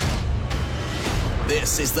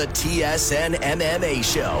This is the TSN MMA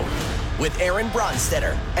Show with Aaron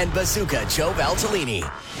Bronsteter and Bazooka Joe Valtellini.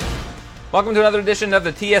 Welcome to another edition of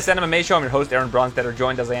the TSN MMA Show. I'm your host, Aaron Bronsteter,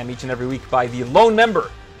 joined as I am each and every week by the lone member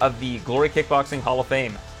of the Glory Kickboxing Hall of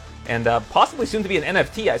Fame, and possibly soon to be an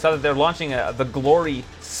NFT. I saw that they're launching the Glory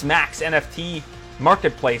Smacks NFT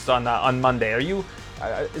marketplace on Monday.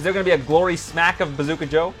 Is there going to be a Glory Smack of Bazooka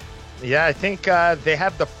Joe? Yeah, I think they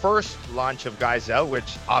have the first launch of guys out,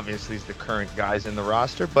 which obviously is the current guys in the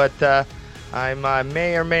roster, but I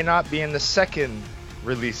may or may not be in the second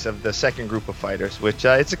release of the second group of fighters, which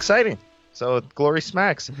it's exciting. So Glory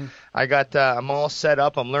Smacks. Mm-hmm. I'm all set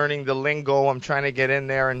up. I'm learning the lingo. I'm trying to get in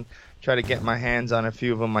there and try to get my hands on a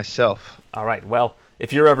few of them myself. All right. Well,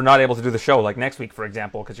 if you're ever not able to do the show, like next week, for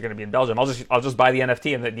example, because you're going to be in Belgium, I'll just buy the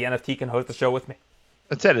NFT, and the NFT can host the show with me.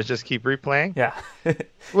 That's it. It's just keep replaying. Yeah.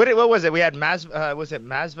 What was it? We had was it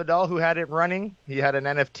Masvidal who had it running? He had an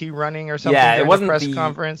NFT running or something. Yeah, it wasn't the press the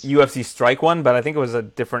conference. UFC Strike one, but I think it was a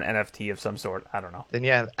different NFT of some sort. I don't know. Then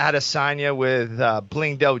you have Adesanya with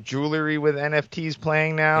blinged out jewelry with NFTs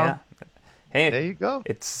playing now. Yeah. Hey, there you go.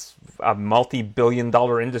 It's a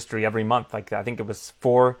multi-billion-dollar industry every month. Like I think it was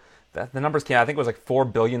the numbers came. I think it was like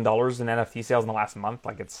 $4 billion in NFT sales in the last month.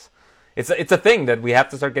 Like it's a thing that we have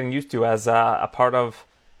to start getting used to as a part of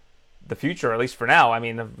the future, at least for now. I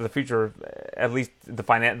mean, the future, at least the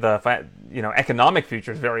economic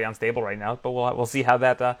future is very unstable right now. But we'll see how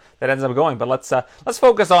that ends up going. But let's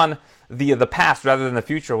focus on the past rather than the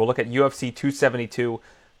future. We'll look at UFC 272.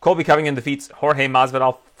 Colby Covington defeats Jorge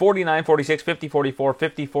Masvidal 49-46,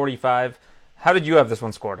 50-44, 50-45. How did you have this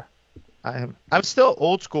one scored? I'm still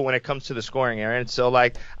old school when it comes to the scoring, Aaron. So,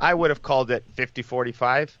 I would have called it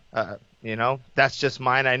 50-45. That's just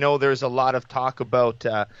mine. I know there's a lot of talk about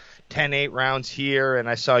 10-8 rounds here, and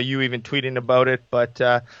I saw you even tweeting about it, but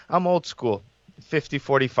I'm old school.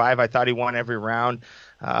 50-45, I thought he won every round.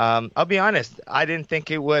 I'll be honest, I didn't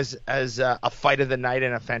think it was as a fight of the night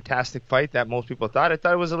and a fantastic fight that most people thought. I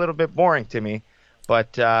thought it was a little bit boring to me,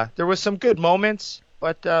 but there was some good moments.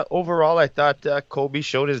 But overall, I thought Colby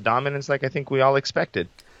showed his dominance like I think we all expected.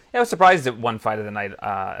 Yeah, I was surprised at one fight of the night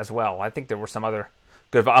as well. I think there were some other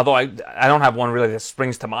good, although I don't have one really that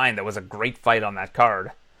springs to mind that was a great fight on that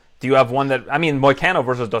card. Do you have one that, Moicano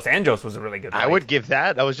versus Dos Anjos was a really good fight. I would give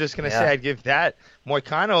that. I was just going to say I'd give that.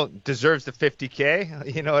 Moicano deserves the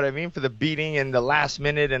 $50K, you know what I mean, for the beating and the last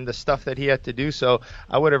minute and the stuff that he had to do. So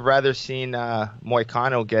I would have rather seen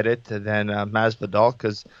Moicano get it than Masvidal,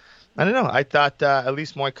 because I don't know. I thought at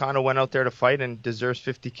least Moicano went out there to fight and deserves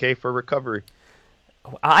 $50K for recovery.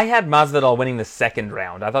 I had Masvidal winning the second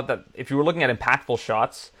round. I thought that if you were looking at impactful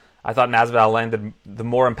shots, I thought Masvidal landed the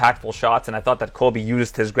more impactful shots, and I thought that Colby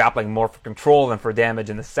used his grappling more for control than for damage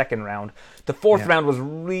in the second round. The fourth round was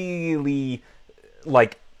really,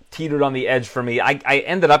 teetered on the edge for me. I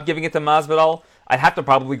ended up giving it to Masvidal. I'd have to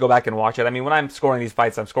probably go back and watch it. When I'm scoring these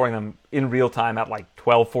fights, I'm scoring them in real time at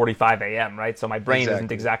 12:45 a.m., right? So my brain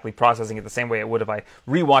isn't exactly processing it the same way it would if I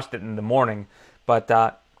rewatched it in the morning. But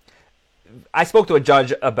I spoke to a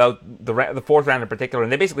judge about the fourth round in particular,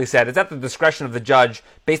 and they basically said it's at the discretion of the judge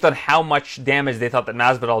based on how much damage they thought that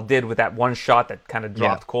Masvidal did with that one shot that kind of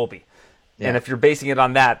dropped Colby. Yeah. And if you're basing it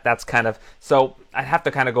on that, that's kind of... So I'd have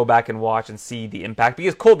to kind of go back and watch and see the impact,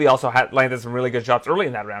 because Colby also landed some really good shots early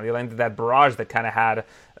in that round. He landed that barrage that kind of had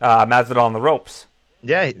Masvidal on the ropes.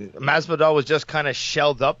 Yeah, Masvidal was just kind of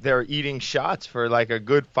shelled up there eating shots for a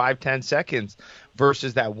good 5-10 seconds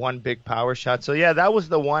versus that one big power shot. So yeah, that was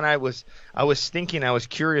the one I was thinking. I was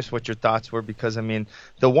curious what your thoughts were, because the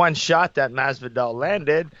one shot that Masvidal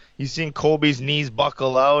landed, you seen Colby's knees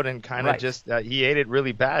buckle out and kind of just he ate it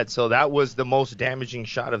really bad. So that was the most damaging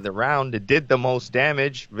shot of the round. It did the most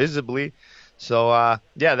damage visibly. So,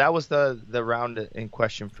 that was the round in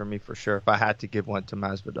question for me for sure, if I had to give one to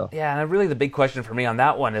Masvidal. Yeah, and really the big question for me on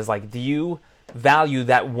that one is, do you value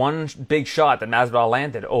that one big shot that Masvidal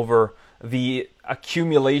landed over the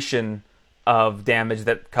accumulation of damage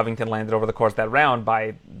that Covington landed over the course of that round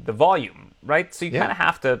by the volume, right? So you kind of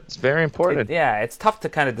have to... It's very important. It's tough to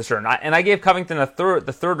kind of discern. I gave Covington the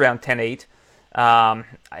third round 10-8.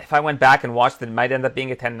 If I went back and watched it, it might end up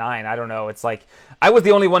being a 10-9. I don't know. It's I was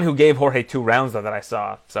the only one who gave Jorge 2 rounds though that I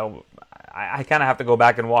saw. So I kind of have to go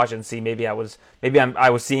back and watch and see. Maybe I was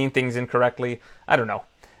seeing things incorrectly. I don't know.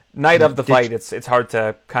 Night of the fight, it's hard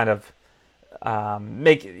to kind of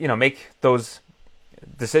make those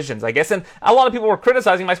decisions, I guess. And a lot of people were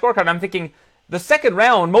criticizing my scorecard. And I'm thinking the second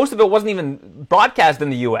round, most of it wasn't even broadcast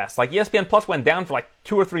in the U.S. ESPN Plus went down for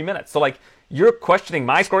 2 or 3 minutes. So you're questioning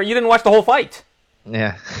my score. You didn't watch the whole fight.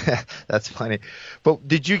 Yeah, that's funny. But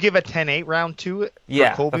did you give a 10-8 round to it?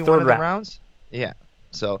 Yeah, Colby, the third one of the rounds? Yeah.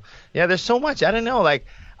 So yeah, there's so much. I don't know. Like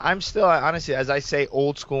I'm still honestly, as I say,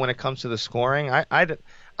 old school when it comes to the scoring. I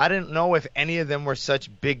didn't know if any of them were such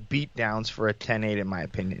big beatdowns for a 10-8 in my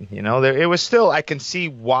opinion. You know, it was still, I can see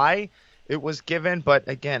why it was given, but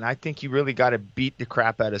again, I think you really got to beat the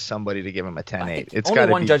crap out of somebody to give him a 10-8. It's only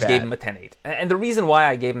gotta one be judge bad. gave him a 10-8. And the reason why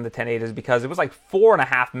I gave him the 10-8 is because it was like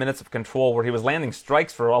 4.5 minutes of control where he was landing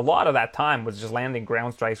strikes for a lot of that time, was just landing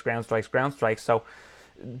ground strikes, ground strikes, ground strikes. So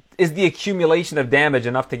is the accumulation of damage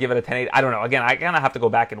enough to give it a 10-8? I don't know. Again, I kind of have to go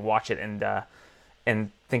back and watch it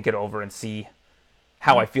and think it over and see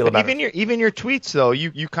how I feel about it. Even your tweets, though,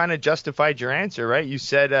 you kind of justified your answer, right? You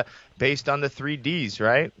said based on the 3 Ds,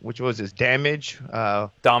 right? Which was his damage,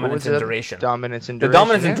 dominance, and duration. Dominance and the duration.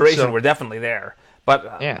 Dominance and duration were definitely there.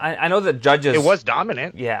 But Yeah. I know that judges... It was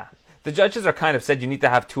dominant. Yeah. The judges are kind of said you need to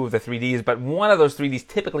have 2 of the 3 Ds, but one of those 3 Ds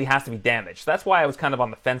typically has to be damaged. That's why I was kind of on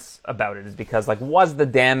the fence about it, is because, like, was the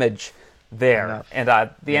damage there? Enough. And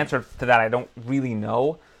the answer to that I don't really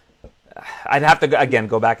know. I'd have to, again,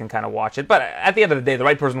 go back and kind of watch it. But at the end of the day, the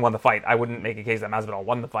right person won the fight. I wouldn't make a case that Masvidal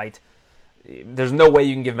won the fight. There's no way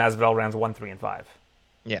you can give Masvidal rounds 1, 3, and 5.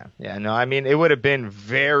 Yeah, no, I mean, it would have been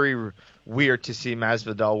very weird to see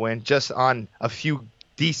Masvidal win just on a few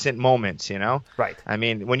decent moments, you know? Right. I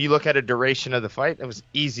mean, when you look at a duration of the fight, it was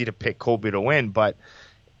easy to pick Colby to win, but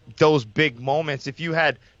those big moments, if you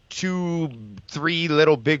had 2, 3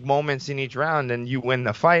 little big moments in each round and you win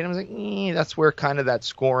the fight, I was like, that's where kind of that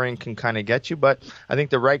scoring can kind of get you. But I think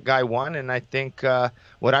the right guy won, and I think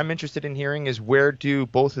what I'm interested in hearing is, where do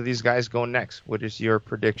both of these guys go next? What is your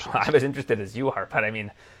prediction? I'm as interested as you are, but I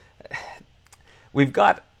mean, we've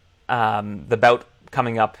got the bout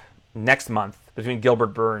coming up next month between Gilbert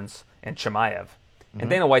Burns and Chimaev. And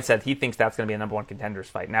Dana White said he thinks that's going to be a number 1 contenders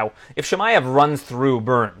fight. Now, if Chimaev runs through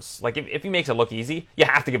Burns, like if he makes it look easy, you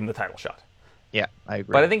have to give him the title shot. Yeah, I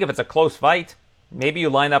agree. But I think if it's a close fight, maybe you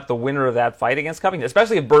line up the winner of that fight against Covington,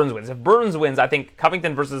 especially if Burns wins. If Burns wins, I think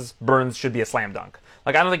Covington versus Burns should be a slam dunk.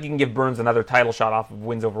 Like, I don't think you can give Burns another title shot off of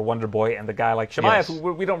wins over Wonderboy and the guy like Chimaev, Yes.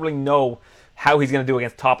 who we don't really know how he's going to do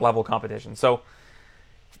against top-level competition. So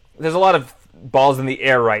there's a lot of balls in the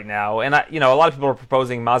air right now, and a lot of people are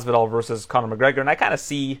proposing Masvidal versus Conor McGregor, and I kind of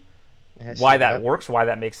see why that works, why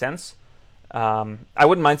that makes sense. I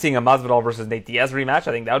wouldn't mind seeing a Masvidal versus Nate Diaz rematch.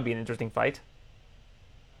 I think that would be an interesting fight.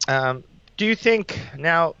 Do you think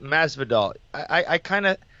now Masvidal? I kind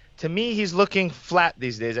of, to me, he's looking flat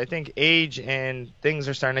these days. I think age and things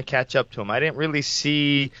are starting to catch up to him. I didn't really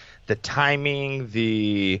see the timing,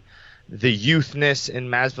 the youthness in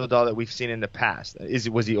Masvidal that we've seen in the past.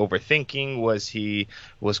 Was he overthinking?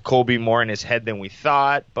 Was Colby more in his head than we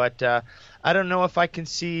thought? But I don't know if I can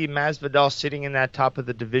see Masvidal sitting in that top of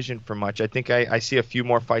the division for much. I think I see a few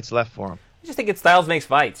more fights left for him. I just think styles makes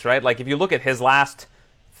fights, right? Like, if you look at his last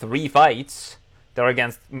 3 fights, they're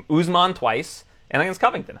against Usman twice and against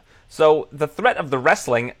Covington. So the threat of the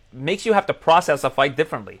wrestling makes you have to process a fight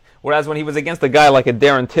differently. Whereas when he was against a guy like a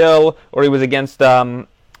Darren Till, or he was against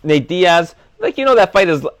Nate Diaz, that fight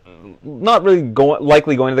is not really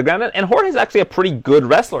likely going to the ground. And Jorge's actually a pretty good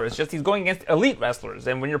wrestler. It's just he's going against elite wrestlers.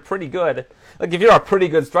 And when you're pretty good, like if you're a pretty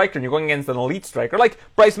good striker and you're going against an elite striker, like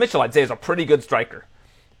Bryce Mitchell, I'd say is a pretty good striker.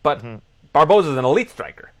 But Barboza's an elite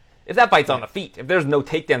striker. If that fight's on the feet, if there's no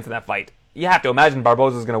takedowns in that fight, you have to imagine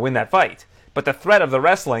Barboza's going to win that fight. But the threat of the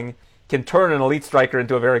wrestling can turn an elite striker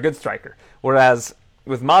into a very good striker. Whereas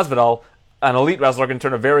with Masvidal, an elite wrestler can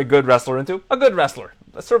turn a very good wrestler into a good wrestler,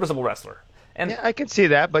 a serviceable wrestler. And yeah, I can see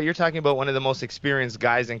that, but you're talking about one of the most experienced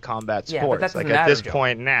guys in combat sports. Yeah, but that doesn't like matter, at this Joe.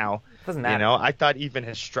 point now, Doesn't matter. I thought even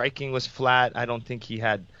his striking was flat. I don't think he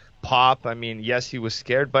had pop. I mean, yes, he was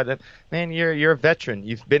scared, but man, you're a veteran.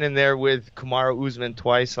 You've been in there with Kamaru Usman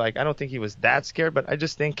twice. Like, I don't think he was that scared, but I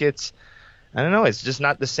just think it's just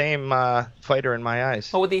not the same fighter in my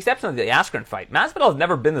eyes. Well, with the exception of the Askren fight, Masvidal's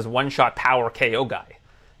never been this one-shot power KO guy.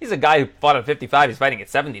 He's a guy who fought at 55. He's fighting at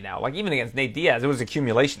 70 now. Like, even against Nate Diaz, it was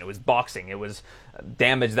accumulation. It was boxing. It was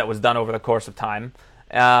damage that was done over the course of time.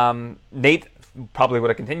 Nate probably would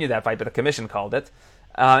have continued that fight, but the commission called it.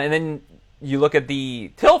 And then you look at the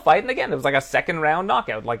Till fight, and again, it was like a second-round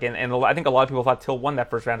knockout. Like, and I think a lot of people thought Till won that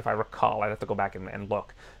first round, if I recall. I'd have to go back and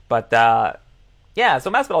look. But, yeah, so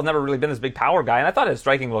Masvidal's never really been this big power guy, and I thought his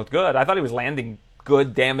striking looked good. I thought he was landing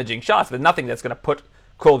good, damaging shots, but nothing that's going to put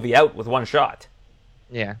Colby out with one shot.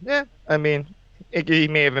 Yeah. I mean, he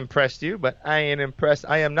may have impressed you, but I ain't impressed.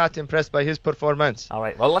 I am not impressed by his performance. All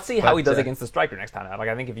right. Well, let's see how he does against the striker next time. Like,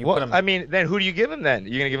 I think if you put him, I mean, then who do you give him then?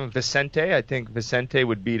 You're gonna give him Vicente? I think Vicente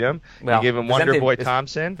would beat him. well, you give him Wonderboy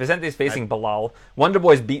Thompson. Vicente's facing Bilal.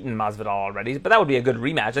 Wonderboy's beaten Masvidal already, but that would be a good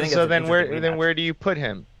rematch. I think. So that's an then interesting rematch. where do you put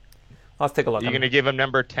him? Let's take a look. You're going to give him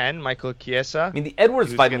number 10, Michael Chiesa? I mean, the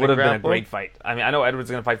Edwards fight would have been a grapple? great fight. I mean, I know Edwards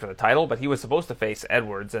is going to fight for the title, but he was supposed to face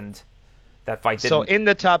Edwards, and that fight didn't. So in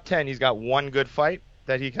the top 10, he's got one good fight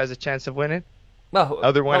that he has a chance of winning? Well,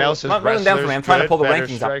 else is running down for me. I'm trying to pull the better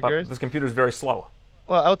rankings up, but strikers. this computer's very slow.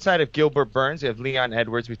 Well, outside of Gilbert Burns, you have Leon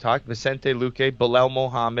Edwards, we talked, Vicente Luque, Bilal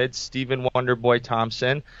Mohammed, Stephen Wonderboy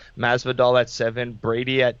Thompson, Masvidal at 7,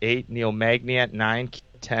 Brady at 8, Neil Magny at 9,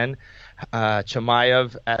 10,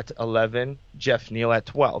 Chimaev at 11, Jeff Neal at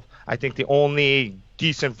 12. I think the only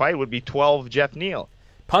decent fight would be 12 Jeff Neal.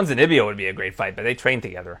 Ponzinibbio would be a great fight, but they train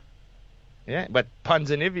together. Yeah, but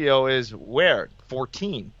Ponzinibbio is where?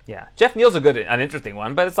 14. Yeah, Jeff Neal's an interesting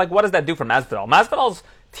one, but it's like, what does that do for Masvidal? Masvidal's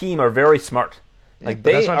team are very smart. Like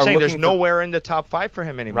That's what I'm saying. There's looking nowhere in the top 5 for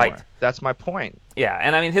him anymore. Right. That's my point. Yeah,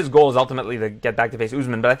 and I mean, his goal is ultimately to get back to face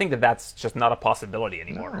Usman, but I think that that's just not a possibility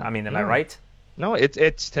anymore. No, I mean, am no. I right? No,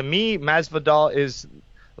 it's to me, Masvidal is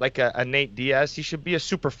like a Nate Diaz. He should be a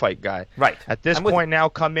super fight guy. Right. At this I'm with point now,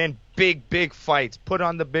 come in, big fights. Put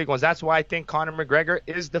on the big ones. That's why I think Conor McGregor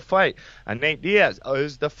is the fight. Nate Diaz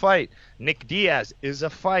is the fight. Nick Diaz is a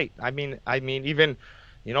fight. I mean, even,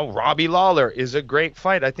 Robbie Lawler is a great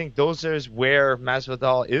fight. I think those are where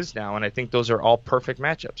Masvidal is now, and I think those are all perfect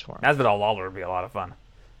matchups for him. Masvidal Lawler would be a lot of fun.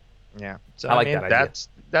 Yeah. So I like that idea.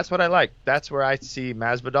 That's what I like. That's where I see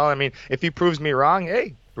Masvidal. I mean, if he proves me wrong,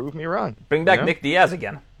 hey, prove me wrong. Bring back Nick Diaz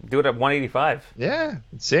again. Do it at 185. Yeah.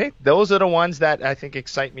 See, those are the ones that I think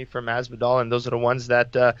excite me for Masvidal, and those are the ones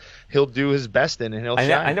that he'll do his best in, and he'll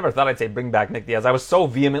shine. I never thought I'd say bring back Nick Diaz. I was so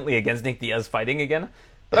vehemently against Nick Diaz fighting again,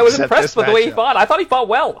 but I was Except impressed this with the way he matchup. fought. I thought he fought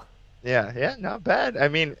well. Yeah, not bad. I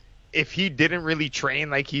mean, if he didn't really train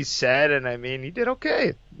like he said, and I mean, he did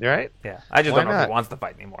okay, right? Yeah, I just Why don't know if not? he wants to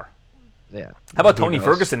fight anymore. Yeah. How about Who Tony knows?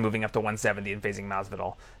 Ferguson moving up to 170 and facing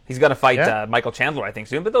Masvidal? He's going to fight Yeah. Michael Chandler, I think,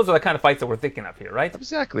 soon. But those are the kind of fights that we're thinking of here, right?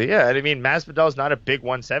 Exactly, yeah. And I mean, Masvidal's not a big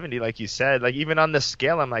 170, like you said. Like, even on the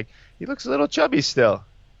scale, I'm like, he looks a little chubby still.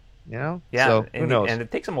 Yeah, So, who knows? And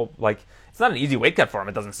it takes him, it's not an easy weight cut for him,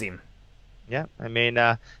 it doesn't seem. Yeah, I mean,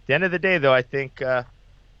 at the end of the day, though, I think the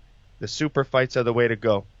super fights are the way to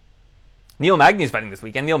go. Neil Magny's fighting this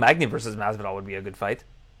weekend. Neil Magny versus Masvidal would be a good fight.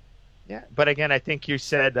 Yeah, but again, I think you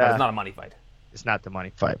said But it's not a money fight. it's not the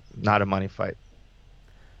money fight. Not a money fight.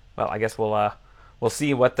 Well, I guess we'll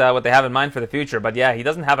see what they have in mind for the future. But yeah, he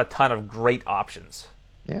doesn't have a ton of great options.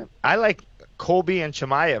 Yeah, I like Colby and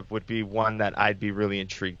Chimaev would be one that I'd be really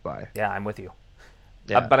intrigued by. Yeah, I'm with you.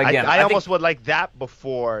 Yeah. But again, I I think- almost would like that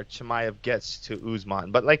before Chimaev gets to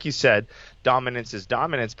Usman. But like you said, dominance is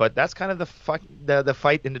dominance. But that's kind of the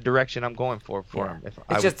fight in the direction I'm going for him. If I It's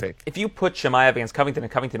would just pick. if you put Chimaev against Covington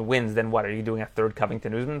and Covington wins, then what are you doing, a third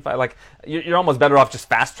Covington Usman fight? Like you're almost better off just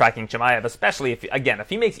fast tracking Chimaev, especially if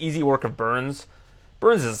he makes easy work of Burns.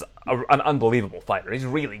 Burns is an unbelievable fighter. He's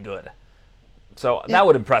really good. So that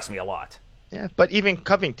would impress me a lot. Yeah, but even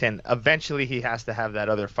Covington, eventually he has to have that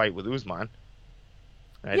other fight with Usman.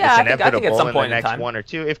 Right? Yeah, it's I think inevitable at some in point the in next time. one or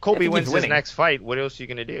two. If If Colby he wins keeps his winning. next fight, what else are you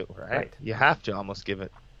going to do, right? You have to almost give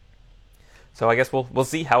it. So I guess we'll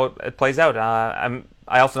see how it plays out.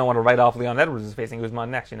 I also don't want to write off Leon Edwards is facing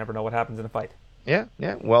Usman next. You never know what happens in a fight. Yeah,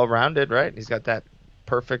 well-rounded, right? He's got that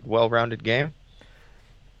perfect, well-rounded game.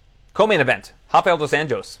 Co-main event: Rafael dos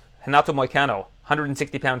Anjos, Renato Moicano,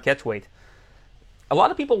 160-pound catchweight. A lot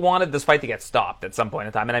of people wanted this fight to get stopped at some point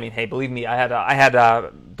in time, and I mean, hey, believe me, I had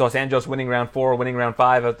Dos Anjos winning round 4, winning round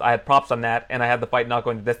 5. I had props on that, and I had the fight not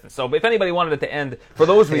going the distance. So if anybody wanted it to end for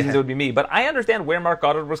those reasons, it would be me. But I understand where Mark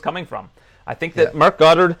Goddard was coming from. I think that Mark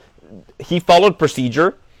Goddard, he followed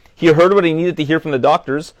procedure. He heard what he needed to hear from the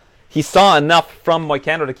doctors. He saw enough from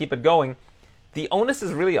Moicano to keep it going. The onus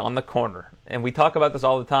is really on the corner, and we talk about this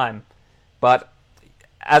all the time. But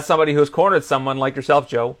as somebody who's cornered someone like yourself,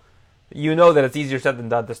 Joe, you know that it's easier said than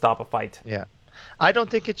done to stop a fight. Yeah. I don't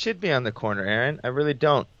think it should be on the corner, Aaron. I really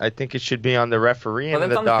don't. I think it should be on the referee and Well, the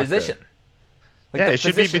that's on doctor. the physician. Yeah, the it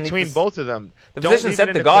should be physician between needs both of them. The Don't physician leave said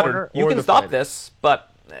it to in the corner Goddard, you or can the stop fighter. this,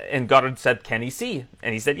 and Goddard said, can he see?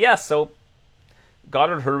 And he said, yes. So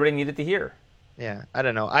Goddard heard what he needed to hear. Yeah, I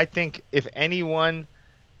don't know. I think if anyone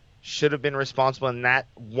should have been responsible in that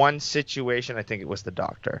one situation, I think it was the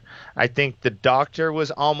doctor. I think the doctor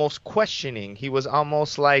was almost questioning. He was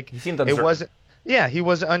almost like He seemed it uncertain. wasn't. Yeah, he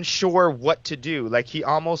was unsure what to do. Like he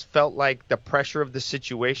almost felt like the pressure of the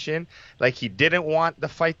situation. Like he didn't want the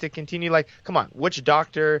fight to continue. Like, come on, which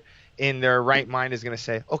doctor in their right mind is going to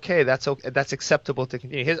say, okay, that's acceptable to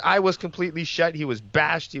continue? His eye was completely shut. He was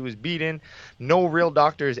bashed. He was beaten. No real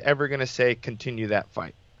doctor is ever going to say continue that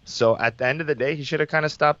fight. So at the end of the day, he should have kind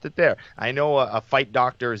of stopped it there. I know a fight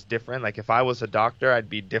doctor is different. Like if I was a doctor, I'd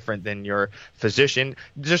be different than your physician.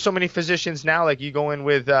 There's so many physicians now. Like you go in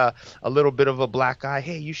with a little bit of a black eye.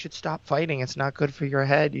 Hey, you should stop fighting. It's not good for your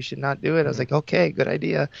head. You should not do it. I was like, okay, good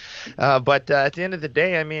idea. But at the end of the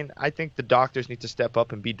day, I mean, I think the doctors need to step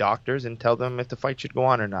up and be doctors and tell them if the fight should go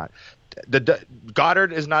on or not.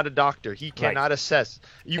 Goddard is not a doctor. He cannot assess.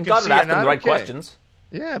 You and can Goddard see asked it, him the right questions.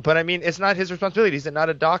 Yeah, but I mean, it's not his responsibility. He's not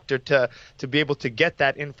a doctor to be able to get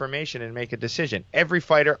that information and make a decision. Every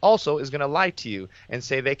fighter also is going to lie to you and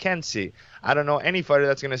say they can see. I don't know any fighter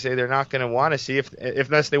that's going to say they're not going to want to see. If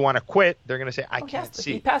unless they want to quit, they're going to say, I can't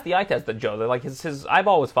see. He passed the eye test, Joe. Like his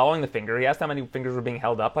eyeball was following the finger. He asked how many fingers were being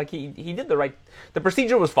held up. Like he did the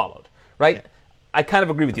procedure was followed, right? Yeah. I kind of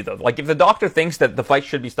agree with you, though. Like if the doctor thinks that the fight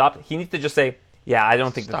should be stopped, he needs to just say, yeah, I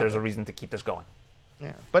don't think that there's a reason to keep this going.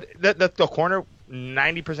 Yeah, but the corner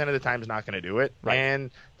 90% of the time is not going to do it, right. And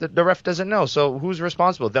the ref doesn't know. So who's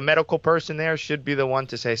responsible? The medical person there should be the one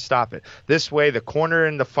to say stop it. This way, the corner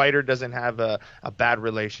and the fighter doesn't have a bad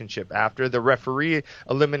relationship after. The referee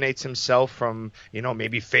eliminates himself from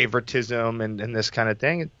maybe favoritism and this kind of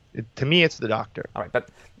thing. To me, it's the doctor. All right, but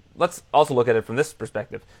let's also look at it from this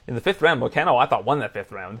perspective. In the fifth round, Moicano, I thought, won that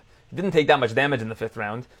fifth round. He didn't take that much damage in the fifth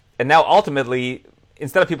round, and now ultimately,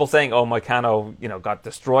 instead of people saying, "Oh, Moicano, got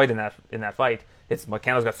destroyed in that fight," it's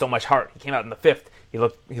Moicano's got so much heart. He came out in the fifth. He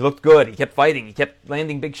looked good. He kept fighting. He kept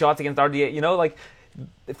landing big shots against RDA. Like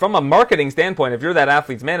from a marketing standpoint, if you're that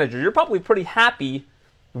athlete's manager, you're probably pretty happy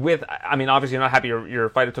with. I mean, obviously you're not happy your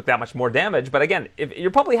fighter took that much more damage, but again, if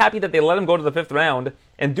you're probably happy that they let him go to the fifth round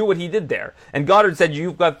and do what he did there. And Goddard said,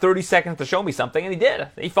 "You've got 30 seconds to show me something," and he did.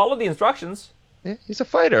 He followed the instructions. Yeah, he's a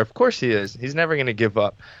fighter. Of course he is. He's never going to give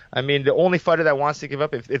up. I mean, the only fighter that wants to give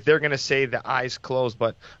up, if they're going to say the eyes closed.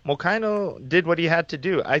 But Moicano did what he had to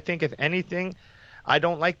do. I think, if anything, I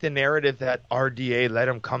don't like the narrative that RDA let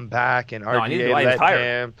him come back and RDA let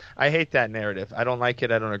him. I hate that narrative. I don't like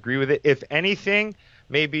it. I don't agree with it. If anything,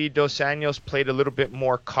 maybe Dos Anjos played a little bit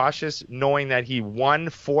more cautious, knowing that he won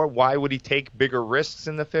why would he take bigger risks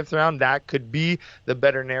in the fifth round? That could be the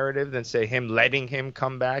better narrative than, say, him letting him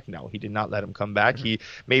come back. No, he did not let him come back. Mm-hmm. He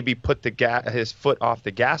maybe put his foot off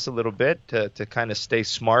the gas a little bit to kind of stay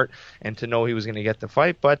smart and to know he was going to get the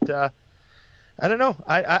fight. But I don't know.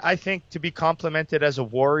 I think to be complimented as a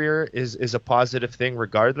warrior is a positive thing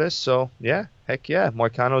regardless. So, yeah, heck yeah,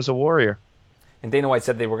 Moicano's a warrior. And Dana White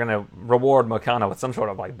said they were going to reward Moicano with some sort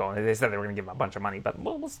of bonus. They said they were going to give him a bunch of money, but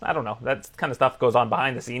I don't know. That kind of stuff goes on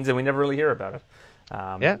behind the scenes, and we never really hear about it.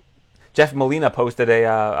 Yeah. Jeff Molina posted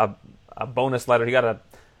a bonus letter. He got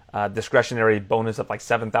a discretionary bonus of like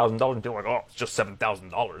 $7,000, and people are like, "Oh, it's just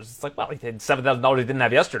 $7,000." It's like, well, he had $7,000 he didn't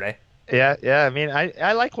have yesterday. Yeah. I mean,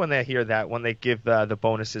 I like when they hear that, when they give the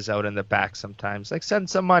bonuses out in the back sometimes. Like, send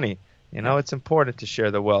some money. It's important to share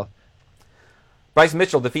the wealth. Bryce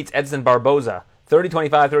Mitchell defeats Edson Barboza. 30-25,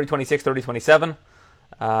 30-26,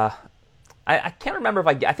 30-27. I can't remember if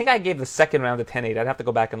I think I gave the second round a 10-8. I'd have to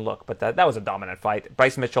go back and look, but that was a dominant fight.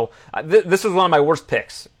 Bryce Mitchell, this was one of my worst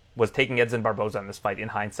picks, was taking Edson Barboza in this fight in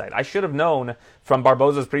hindsight. I should have known from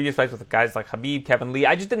Barboza's previous fights with guys like Khabib, Kevin Lee.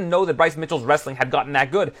 I just didn't know that Bryce Mitchell's wrestling had gotten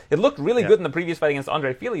that good. It looked really good in the previous fight against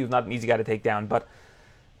Andre Fili. He was not an easy guy to take down, but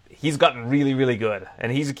he's gotten really, really good.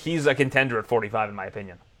 And he's a contender at 45, in my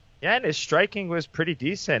opinion. Yeah, and his striking was pretty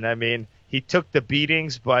decent. I mean, he took the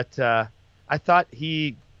beatings, but I thought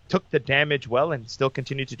he took the damage well and still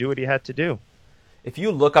continued to do what he had to do. If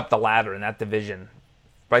you look up the ladder in that division,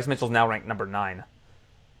 Bryce Mitchell's now ranked number 9.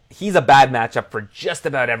 He's a bad matchup for just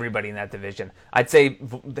about everybody in that division. I'd say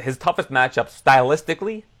his toughest matchups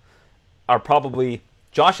stylistically are probably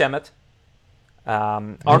Josh Emmett,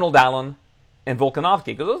 Arnold Allen, and Volkanovski,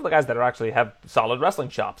 because those are the guys that actually have solid wrestling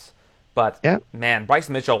chops. But, man, Bryce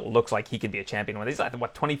Mitchell looks like he could be a champion when he's,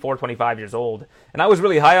 24, 25 years old. And I was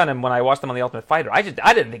really high on him when I watched him on The Ultimate Fighter. I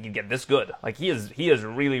didn't think he'd get this good. Like, he is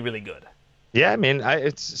really, really good. Yeah, I mean,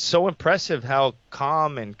 it's so impressive how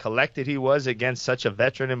calm and collected he was against such a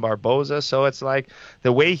veteran in Barboza. So it's like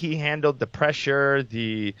the way he handled the pressure,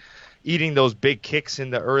 eating those big kicks in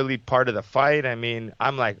the early part of the fight. I mean,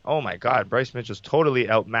 I'm like, oh my God, Bryce Mitchell's totally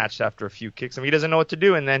outmatched after a few kicks. I mean, he doesn't know what to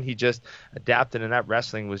do, and then he just adapted, and that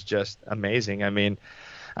wrestling was just amazing. I mean,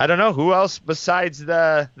 I don't know who else besides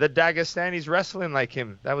the Dagestanis wrestling like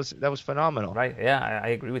him. That was phenomenal. Right? Yeah, I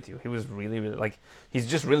agree with you. He was really, really he's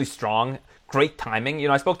just really strong. Great timing.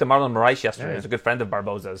 I spoke to Marlon Moraes yesterday. He's a good friend of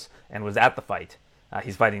Barboza's and was at the fight.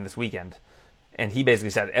 He's fighting this weekend. And he basically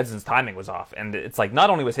said Edson's timing was off. And it's like not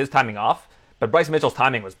only was his timing off, but Bryce Mitchell's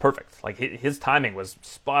timing was perfect. Like his timing was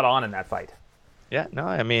spot on in that fight. Yeah, no,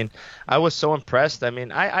 I mean, I was so impressed. I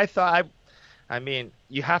mean, I thought I mean,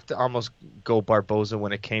 you have to almost go Barboza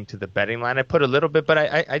when it came to the betting line. I put a little bit, but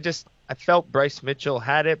I felt Bryce Mitchell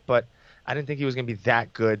had it, but I didn't think he was going to be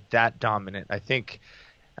that good, that dominant. I think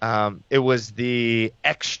it was the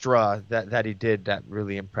extra that he did that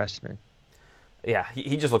really impressed me. Yeah,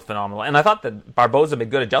 he just looked phenomenal. And I thought that Barboza made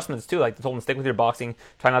good adjustments, too. Like, they told him, stick with your boxing,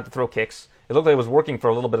 try not to throw kicks. It looked like it was working for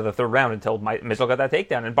a little bit of the third round until Mitchell got that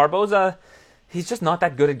takedown. And Barboza, he's just not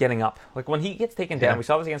that good at getting up. Like, when he gets taken down, we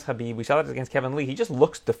saw this against Khabib, we saw this against Kevin Lee, he just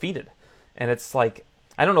looks defeated. And it's like,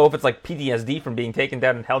 I don't know if it's like PTSD from being taken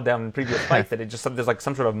down and held down in previous fights, that it just there's like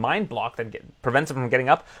some sort of mind block that prevents him from getting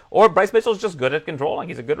up, or Bryce Mitchell's just good at controlling.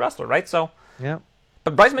 He's a good wrestler, right? So, yeah.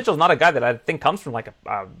 But Bryce Mitchell's not a guy that I think comes from like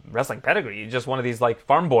a wrestling pedigree. He's just one of these like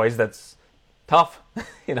farm boys that's tough,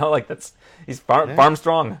 like he's farm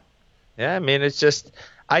strong. Yeah, I mean,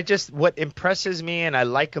 what impresses me and I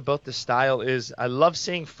like about the style is I love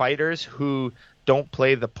seeing fighters who don't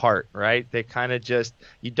play the part, right? They kind of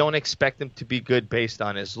you don't expect him to be good based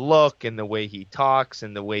on his look and the way he talks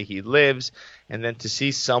and the way he lives. And then to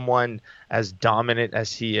see someone as dominant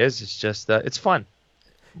as he is, it's just, it's fun.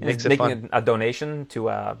 He's making a donation to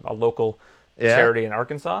a local charity in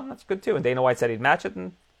Arkansas. That's good too. And Dana White said he'd match it,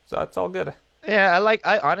 and so that's all good. Yeah, I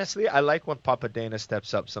like when Papa Dana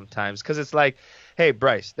steps up sometimes, because it's like, hey,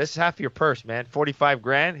 Bryce, this is half your purse, man,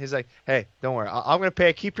 $45,000. He's like, hey, don't worry, I'm gonna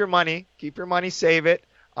pay. Keep your money, save it.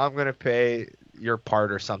 I'm gonna pay your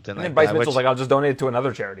part or something like that. And Bryce Mitchell's like, I'll just donate it to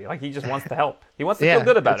another charity. Like, he just wants to help. He wants to feel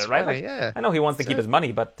good about it, right? Funny, I know he wants to keep his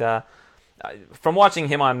money, but from watching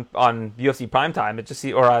him on UFC Primetime,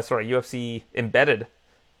 UFC Embedded.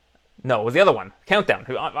 No, it was the other one, Countdown.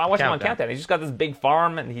 I watched him on Countdown. He's just got this big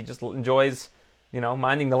farm, and he just enjoys,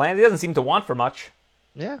 minding the land. He doesn't seem to want for much.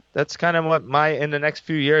 Yeah, that's kind of what in the next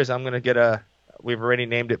few years, I'm going to get we've already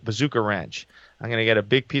named it Bazooka Ranch. I'm going to get a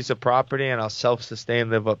big piece of property, and I'll self-sustain,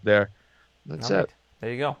 live up there. That's it.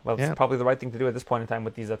 There you go. Well, it's probably the right thing to do at this point in time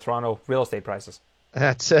with these Toronto real estate prices.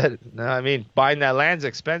 That's it. No, I mean, buying that land's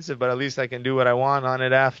expensive, but at least I can do what I want on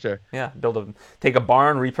it after. Yeah, take a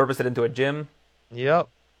barn, repurpose it into a gym. Yep.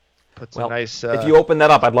 Put some nice. If you open that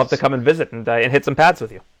up, I'd love to come and visit and hit some pads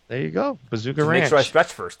with you. There you go, Bazooka Ranch. Make sure I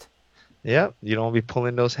stretch first. Yep, you don't want to be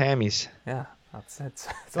pulling those hammies. Yeah, that's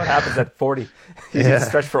what happens at 40. You need to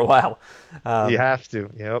stretch for a while. You have to.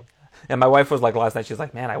 Yep. And my wife was like last night. She's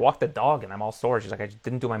like, "Man, I walked the dog and I'm all sore." She's like, "I just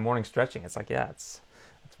didn't do my morning stretching." It's like,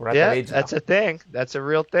 we're at that age now. That's a thing. That's a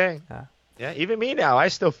real thing. Yeah, even me now, I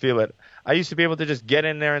still feel it. I used to be able to just get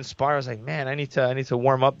in there and spar. I was like, man, I need to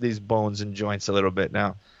warm up these bones and joints a little bit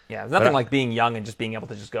now. Yeah, there's nothing like being young and just being able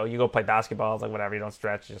to just go. You go play basketball, it's like whatever. You don't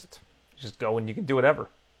stretch, just go and you can do whatever.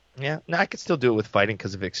 Yeah, no, I could still do it with fighting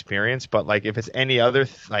because of experience. But like if it's any other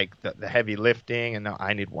like the heavy lifting, and no,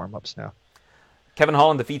 I need warm ups now. Kevin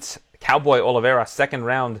Holland defeats Cowboy Oliveira, second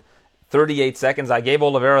round, 38 seconds. I gave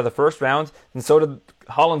Oliveira the first round, and so did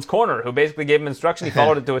Holland's corner, who basically gave him instruction. He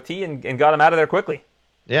followed it to a T and got him out of there quickly.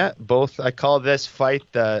 Yeah, both. I call this fight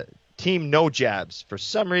the team no jabs. For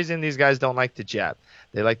some reason, these guys don't like to jab.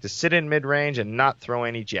 They like to sit in mid-range and not throw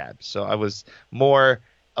any jabs. So I was more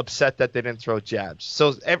upset that they didn't throw jabs.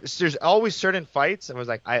 So there's always certain fights. I was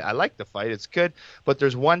like, I like the fight. It's good. But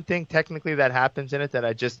there's one thing technically that happens in it that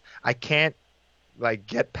I can't like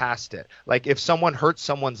get past it. Like if someone hurts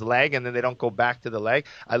someone's leg and then they don't go back to the leg,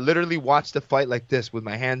 I literally watched the fight like this with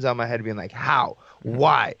my hands on my head being like, how?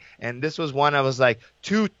 Why? And this was one I was like,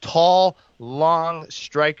 two tall, long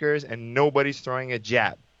strikers and nobody's throwing a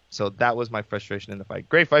jab. So that was my frustration in the fight.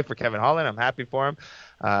 Great fight for Kevin Holland. I'm happy for him.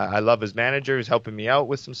 I love his manager who's helping me out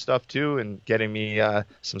with some stuff too and getting me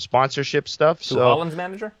some sponsorship stuff. So Holland's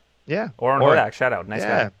manager? Yeah. Oren Hordak, shout out. Nice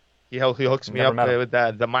guy. He hooks me up with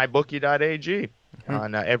the mybookie.ag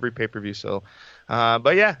on every pay-per-view. So,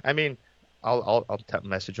 but yeah, I mean, I'll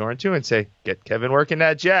message Oren too and say, get Kevin working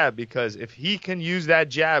that jab, because if he can use that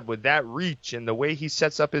jab with that reach and the way he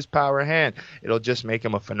sets up his power hand, it'll just make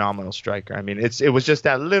him a phenomenal striker. I mean, it was just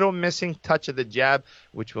that little missing touch of the jab,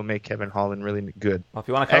 which will make Kevin Holland really good. Well, if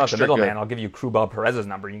you want to cut out the middleman, I'll give you Crew Bob Perez's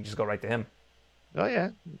number. You can just go right to him. Oh yeah,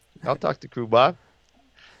 I'll talk to Crew Bob.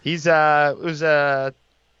 He's was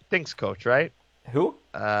Think's coach, right? Who?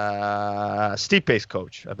 Stipe's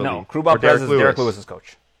coach, I believe. No, Crew Bob Perez is Derek Lewis's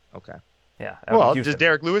coach. Okay. Yeah. Well, does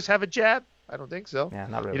Derek Lewis have a jab? I don't think so. Yeah,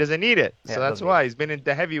 not really. He doesn't need it. So that's why he's been in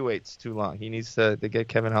the heavyweights too long. He needs to get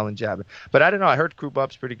Kevin Holland jabbing. But I don't know. I heard Crew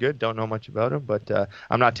Bob's pretty good. Don't know much about him, but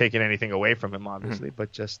I'm not taking anything away from him, obviously.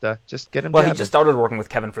 But just get him. Well, he just started working with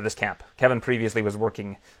Kevin for this camp. Kevin previously was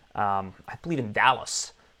working, I believe, in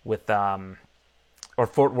Dallas with, or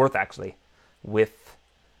Fort Worth actually, with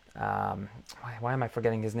why am I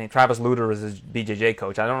forgetting his name? Travis Luter is his BJJ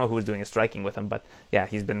coach. I don't know who was doing his striking with him, but yeah,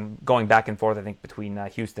 he's been going back and forth, I think, between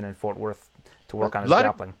Houston and Fort Worth to work on his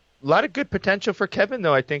grappling. A lot of good potential for Kevin,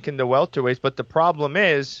 though, I think, in the welterweights. But the problem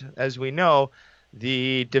is, as we know,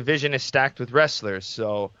 the division is stacked with wrestlers.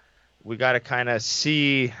 So we got to kind of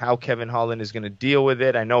see how Kevin Holland is going to deal with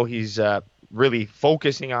it. I know he's really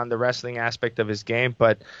focusing on the wrestling aspect of his game,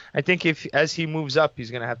 but I think as he moves up,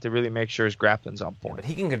 he's going to have to really make sure his grappling's on point. Yeah, but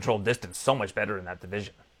he can control distance so much better in that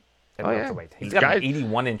division. Welterweight. Yeah. He's got an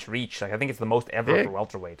 81-inch reach. Like, I think it's the most ever for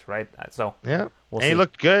welterweight, right? So yeah, we'll and see. He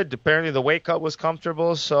looked good. Apparently, the weight cut was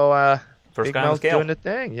comfortable. So first Big guy on the Mel's scale. doing the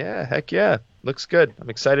thing. Yeah, heck yeah, looks good. I'm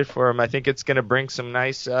excited for him. I think it's going to bring some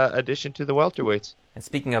nice addition to the welterweights. And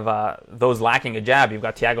speaking of those lacking a jab, you've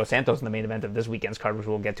got Thiago Santos in the main event of this weekend's card, which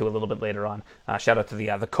we'll get to a little bit later on. Shout out to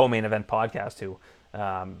the co-main event podcast who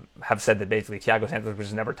have said that basically Thiago Santos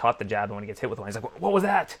was never taught the jab, and when he gets hit with one, he's like, "What was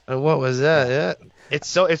that?" What was that? Yeah,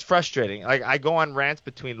 it's frustrating. Like, I go on rants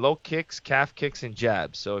between low kicks, calf kicks, and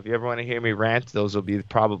jabs. So if you ever want to hear me rant, those will be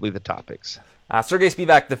probably the topics. Sergey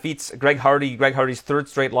Spivak defeats Greg Hardy. Greg Hardy's third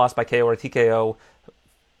straight loss by KO or TKO.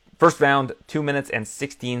 First round, 2 minutes and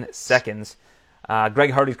 16 seconds.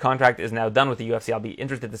 Greg Hardy's contract is now done with the UFC. I'll be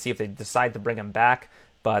interested to see if they decide to bring him back.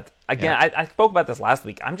 But again, yeah. I spoke about this last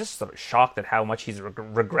week. I'm just sort of shocked at how much he's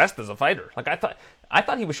regressed as a fighter. Like, I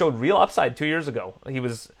thought he showed real upside 2 years ago. He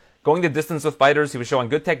was going the distance with fighters. He was showing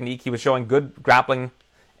good technique. He was showing good grappling,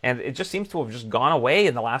 and it just seems to have just gone away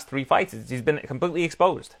in the last 3 fights. He's been completely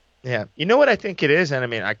exposed. Yeah, you know what I think it is, and I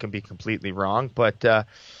mean, I can be completely wrong, but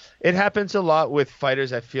it happens a lot with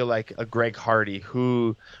fighters. I feel like a Greg Hardy,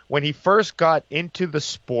 who, when he first got into the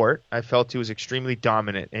sport, I felt he was extremely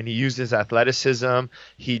dominant, and he used his athleticism.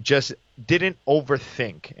 He just didn't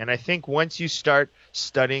overthink. And I think once you start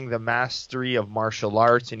studying the mastery of martial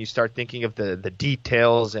arts and you start thinking of the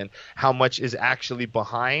details and how much is actually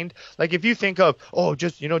behind, like if you think of,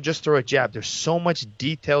 just throw a jab, there's so much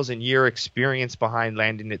details in your experience behind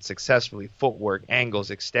landing it successfully: footwork,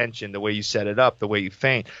 angles, extension, the way you set it up, the way you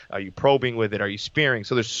feint, are you probing with it, are you spearing?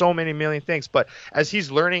 So there's so many million things. But as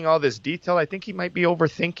he's learning all this detail, I think he might be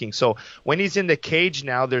overthinking. So when he's in the cage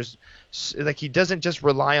now, he doesn't just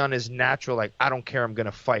rely on his natural, like, I don't care, I'm going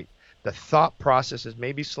to fight. The thought process is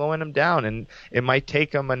maybe slowing him down, and it might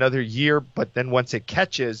take him another year, but then once it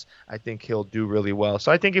catches, I think he'll do really well.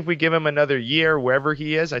 So I think if we give him another year, wherever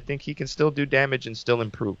he is, I think he can still do damage and still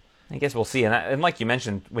improve. I guess we'll see. And like you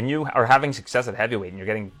mentioned, when you are having success at heavyweight and you're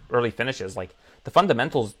getting early finishes, like, the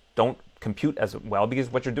fundamentals don't compute as well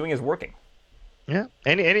because what you're doing is working. Yeah,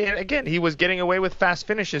 and again, he was getting away with fast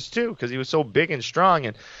finishes too because he was so big and strong.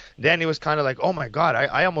 And then he was kind of like, oh my God,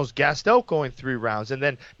 I almost gassed out going 3 rounds. And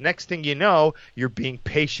then next thing you know, you're being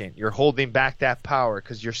patient. You're holding back that power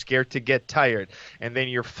because you're scared to get tired. And then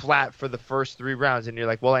you're flat for the first 3 rounds. And you're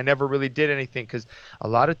like, well, I never really did anything, because a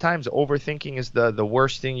lot of times overthinking is the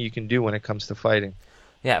worst thing you can do when it comes to fighting.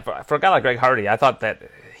 Yeah, for a guy like Greg Hardy, I thought that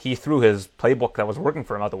he threw his playbook that was working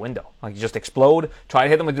for him out the window. Like, you just explode, try to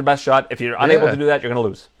hit them with your best shot. If you're unable to do that, you're going to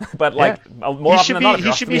lose. But more often than not, if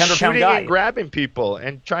you're a 300-pound guy, he should be shooting and grabbing people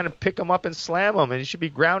and trying to pick them up and slam them. And he should be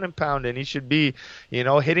ground and pounding. He should be,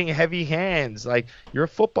 hitting heavy hands. Like, you're a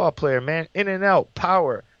football player, man. In and out,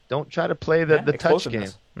 power. Don't try to play the touch game.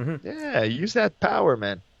 Mm-hmm. Yeah, use that power,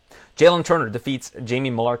 man. Jalen Turner defeats Jamie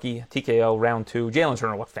Mullarkey, TKO, round 2. Jalen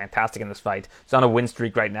Turner looked fantastic in this fight. He's on a win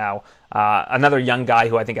streak right now. Another young guy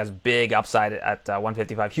who I think has big upside at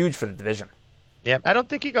 155. Huge for the division. Yeah, I don't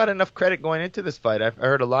think he got enough credit going into this fight. I've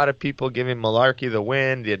heard a lot of people giving Mullarkey the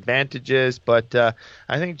win, the advantages, but I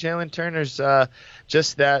think Jalen Turner's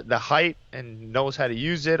just the height and knows how to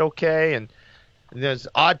use it okay. And there's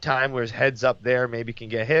odd time where his head's up there, maybe can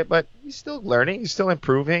get hit, but he's still learning. He's still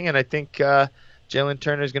improving, and I think Jalen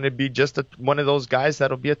Turner is going to be just one of those guys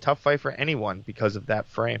that'll be a tough fight for anyone because of that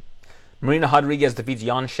frame. Marina Rodriguez defeats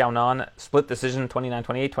Yan Xiaonan. Split decision,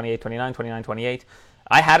 29-28, 28-29, 29-28.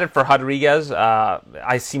 I had it for Rodriguez.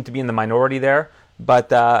 I seem to be in the minority there,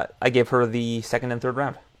 but I gave her the second and third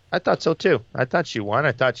round. I thought so too. I thought she won.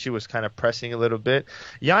 I thought she was kind of pressing a little bit.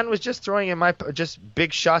 Yan was just throwing just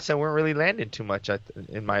big shots that weren't really landing too much,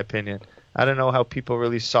 in my opinion. I don't know how people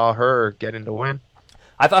really saw her getting the win.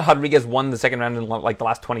 I thought Rodriguez won the second round in like the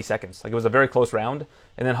last 20 seconds. Like, it was a very close round.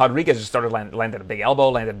 And then Rodriguez just started landed a big elbow,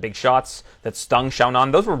 landed big shots that stung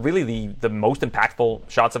Xiaonan. Those were really the most impactful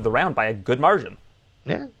shots of the round by a good margin.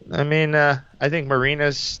 Yeah, I mean, I think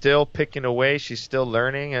Marina's still picking away. She's still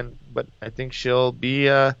learning, but I think she'll be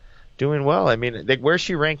doing well. I mean, where's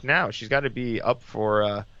she ranked now? She's got to be up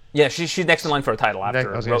for... yeah, she's next in line for a title after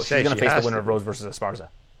Rose. She's going to face the winner of Rose versus Esparza.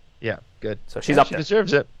 Yeah, good. So she's up there. She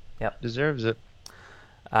deserves it. Yep. Deserves it.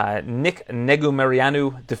 Nick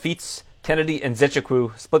Negumereanu defeats Kennedy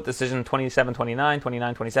Nzechukwu, split decision 27-29,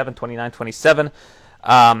 29-27,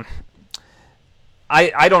 29-27.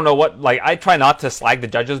 I don't know what, like, I try not to slag the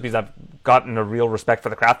judges because I've gotten a real respect for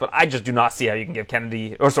the craft, but I just do not see how you can give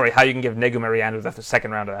how you can give Negumereanu the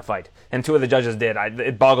second round of that fight. And two of the judges did.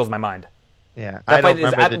 It boggles my mind. Yeah, that I fight don't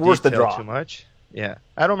is remember at the worst a detail draw. too much. Yeah,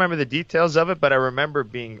 I don't remember the details of it, but I remember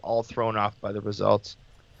being all thrown off by the results.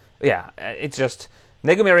 Yeah, it's just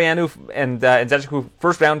Negumereanu and Nzechukwu,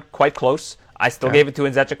 first round quite close. I still gave it to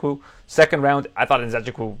Nzechukwu. Second round, I thought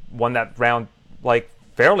Nzechukwu won that round like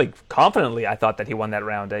fairly confidently. I thought that he won that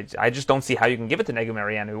round. I just don't see how you can give it to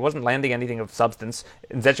Negumereanu. He wasn't landing anything of substance.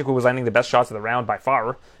 Nzechukwu was landing the best shots of the round by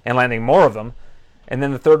far and landing more of them. And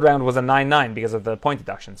then the third round was a 9-9 because of the point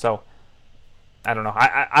deduction. So I don't know.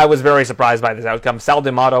 I was very surprised by this outcome. Sal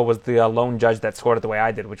D'Amato was the lone judge that scored it the way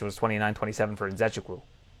I did, which was 29-27 for Nzechukwu.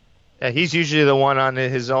 Yeah, he's usually the one on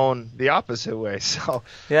his own the opposite way. So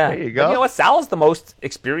yeah, there you go. But you know what? Sal's the most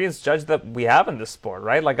experienced judge that we have in this sport,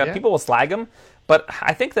 right? Like people will slag him, but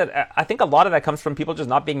I think a lot of that comes from people just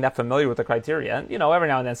not being that familiar with the criteria. And every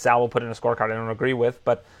now and then Sal will put in a scorecard I don't agree with,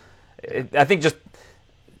 but I think just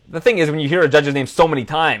the thing is when you hear a judge's name so many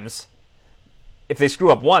times, if they screw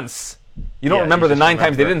up once, you don't remember the 9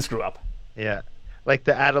 times they didn't screw up. Yeah. Like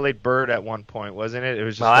the Adelaide Bird at one point, wasn't it? It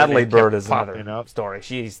was just Adelaide Bird is another story.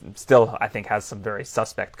 She still, I think, has some very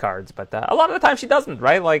suspect cards, but a lot of the time she doesn't,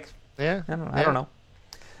 right? Like, I don't know.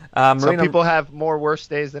 Some people have more worse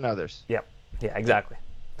days than others. Yeah, exactly.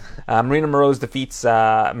 Marina Moroz defeats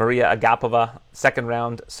Maria Agapova, second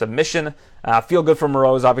round submission. Feel good for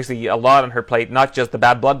Moroz. Obviously, a lot on her plate. Not just the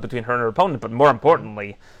bad blood between her and her opponent, but more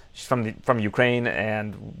importantly, she's from Ukraine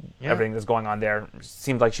and everything that's going on there.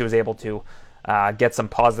 Seems like she was able to get some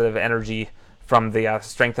positive energy from the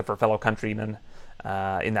strength of her fellow countrymen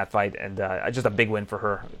in that fight, and just a big win for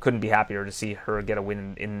her. Couldn't be happier to see her get a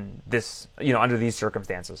win in this, under these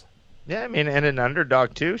circumstances. Yeah, I mean, and an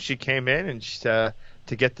underdog too. She came in and to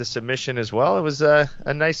get the submission as well. It was a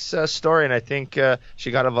nice story, and I think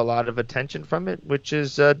she got a lot of attention from it, which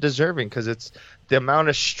is deserving because it's the amount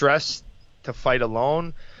of stress to fight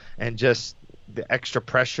alone and just the extra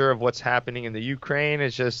pressure of what's happening in the Ukraine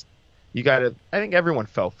is just. I think everyone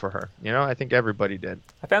felt for her. I think everybody did.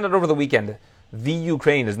 I found out over the weekend, the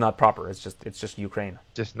Ukraine is not proper. It's just Ukraine.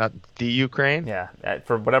 Just not the Ukraine? Yeah.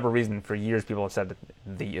 For whatever reason, for years people have said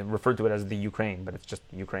that referred to it as the Ukraine, but it's just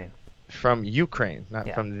Ukraine. From Ukraine,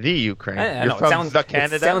 not from the Ukraine. I You're from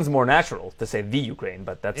Canada? It sounds more natural to say the Ukraine,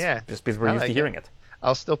 but that's just because we're used to hearing it.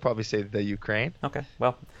 I'll still probably say the Ukraine. Okay,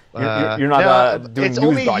 well, you're not doing it's news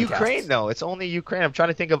only broadcasts. Ukraine, though. It's only Ukraine. I'm trying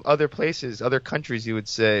to think of other places, other countries you would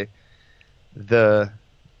say. The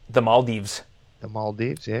Maldives. The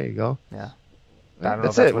Maldives. There you go. Yeah.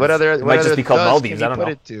 That's it. What other? It might just be called Maldives. I don't know.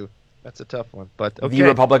 Put it to? That's a tough one. But okay. The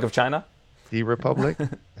Republic of China. The Republic.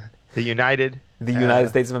 The United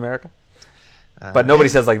States of America. But nobody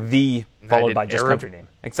says like the followed by just country name,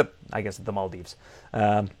 except I guess the Maldives.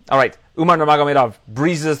 All right, Umar Nurmagomedov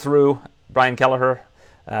breezes through Brian Kelleher.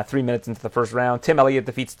 3 minutes into the first round. Tim Elliott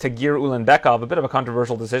defeats Tagir Ulanbekov. A bit of a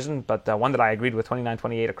controversial decision, but one that I agreed with,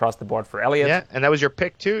 29-28 across the board for Elliott. Yeah, and that was your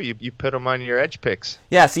pick, too. You put him on your edge picks.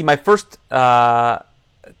 Yeah, see, my first...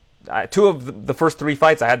 two of the first 3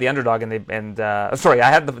 fights, I had the underdog, I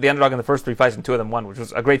had the underdog in the first 3 fights, and 2 of them won, which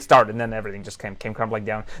was a great start, and then everything just came crumbling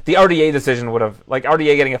down. The RDA decision would have...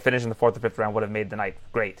 RDA getting a finish in the 4th or 5th round would have made the night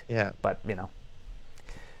great. Yeah. But,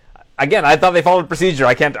 Again, I thought they followed procedure.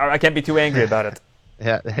 I can't be too angry about it.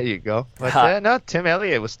 Yeah, there you go. But Tim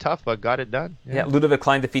Elliott was tough, but got it done. Yeah, Ludovic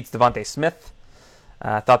Klein defeats Devontae Smith.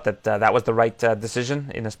 Thought that was the right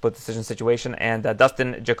decision in a split decision situation. And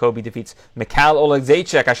Dustin Jacoby defeats Mikhail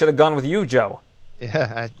Oleksiejczuk. I should have gone with you, Joe.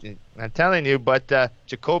 Yeah, I'm telling you, but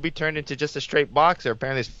Jacoby turned into just a straight boxer.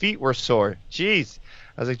 Apparently his feet were sore. Jeez.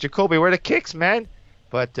 I was like, Jacoby, where are the kicks, man?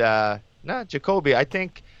 But, Jacoby, I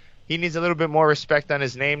think... He needs a little bit more respect on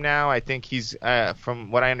his name now. I think he's, from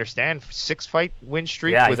what I understand, 6-fight win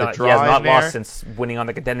streak with a draw. He has not in there. lost since winning on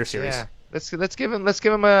the Contender Series. Yeah, let's give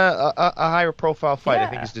him a higher profile fight. I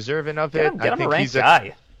think he's deserving of it. Get him a ranked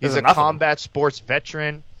guy. He's a nothing. combat sports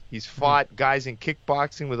veteran. He's fought guys in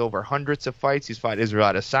kickboxing with over hundreds of fights. He's fought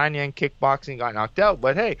Israel Adesanya in kickboxing, got knocked out.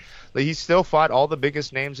 But hey, he still fought all the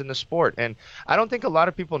biggest names in the sport. And I don't think a lot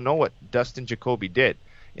of people know what Dustin Jacoby did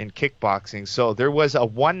in kickboxing. So there was a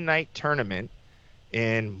one-night tournament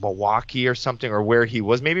in Milwaukee or something, or where he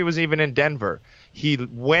was. Maybe it was even in Denver. He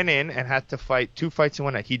went in and had to fight 2 fights in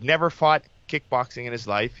one night. He'd never fought kickboxing in his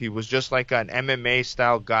life. He was just like an MMA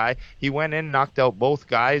style guy. He went in, knocked out both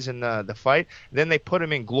guys in the fight. Then they put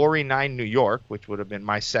him in Glory 9 New York, which would have been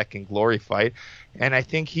my second Glory fight. And I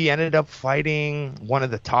think he ended up fighting one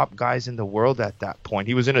of the top guys in the world at that point.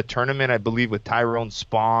 He was in a tournament, I believe, with Tyrone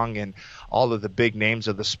Spong and all of the big names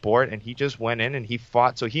of the sport. And he just went in and he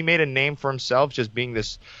fought. So he made a name for himself just being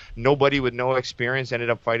this nobody with no experience, ended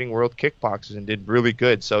up fighting world kickboxers and did really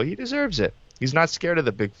good. So he deserves it. He's not scared of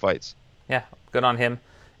the big fights. Yeah, good on him.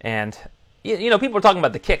 And, people are talking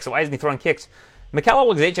about the kicks. Why isn't he throwing kicks? Mikhail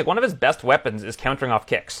Oleksiejczuk, one of his best weapons is countering off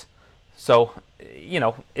kicks. So,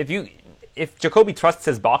 if Jacoby trusts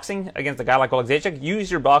his boxing against a guy like Oleksiejczuk,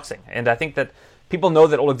 use your boxing. And I think that people know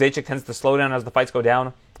that Oleksiejczuk tends to slow down as the fights go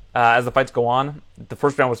down, as the fights go on. The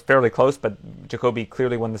first round was fairly close, but Jacoby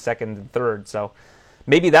clearly won the second and third. So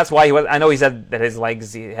maybe that's why he was. I know he said that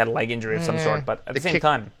he had a leg injury of some sort, but at the same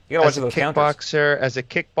time, you gotta watch those counters. As a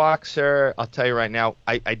kickboxer, I'll tell you right now,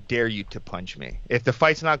 I dare you to punch me. If the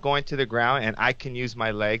fight's not going to the ground and I can use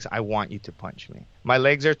my legs, I want you to punch me. My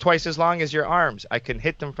legs are twice as long as your arms. I can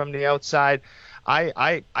hit them from the outside.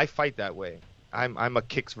 I fight that way. I'm a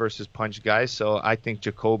kicks versus punch guy, so I think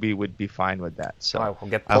Jacoby would be fine with that. So all right, we'll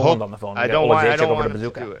get Poland on the phone. I don't want him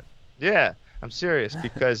to do it. Yeah. I'm serious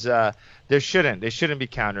because they shouldn't be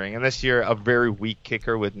countering unless you're a very weak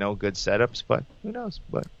kicker with no good setups. But who knows?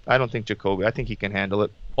 But I don't think Jacoby. I think he can handle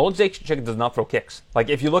it. Oleksiejczuk does not throw kicks. Like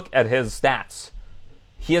if you look at his stats,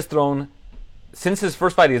 he has thrown since his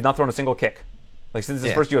first fight. He has not thrown a single kick. Like since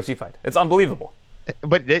his first UFC fight, it's unbelievable.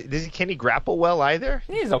 But can he grapple well either?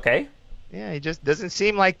 He's okay. Yeah, he just doesn't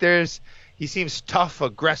seem like he seems tough,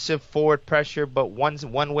 aggressive, forward pressure, but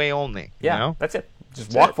one way only. Yeah, you know? That's it.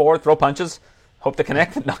 Just walk forward, throw punches, hope to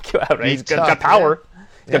connect and knock you out. Right? He's got power. Yeah.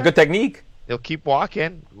 He's got good technique. He'll keep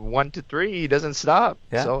walking 1 to 3. He doesn't stop.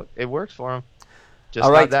 Yeah. So it works for him. Just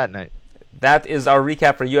all right. not that night. That is our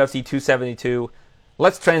recap for UFC 272.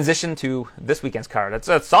 Let's transition to this weekend's card. It's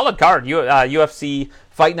a solid card. UFC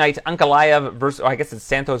Fight Night, Ankalaev versus, I guess it's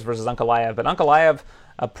Santos versus Ankalaev. But Ankalaev,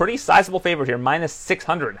 a pretty sizable favorite here, minus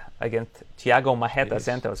 600 against Thiago Marreta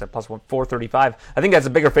Santos at plus 435. I think that's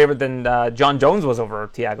a bigger favorite than John Jones was over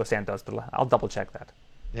Thiago Santos, but I'll double check that.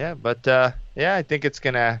 Yeah, but I think it's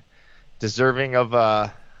gonna deserving of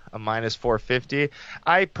a minus 450.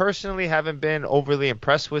 I personally haven't been overly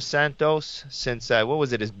impressed with Santos since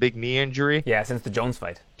his big knee injury? Yeah, since the Jones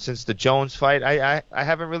fight. I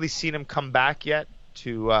haven't really seen him come back yet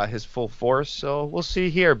to his full force, so we'll see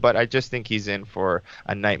here. But I just think he's in for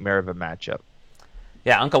a nightmare of a matchup.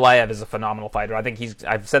 Yeah, Ankalaev is a phenomenal fighter. I think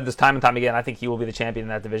I've said this time and time again, I think he will be the champion in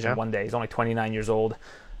that division one day. He's only 29 years old.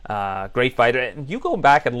 Great fighter. And you go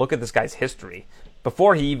back and look at this guy's history.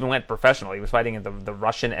 Before he even went professional, he was fighting in the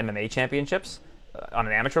Russian MMA championships on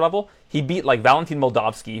an amateur level. He beat like Valentin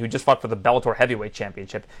Moldavsky, who just fought for the Bellator heavyweight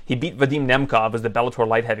championship. He beat Vadim Nemkov as the Bellator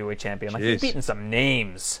light heavyweight champion. Like, he's beaten some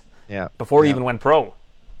names before he even went pro.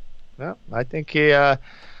 Well, I think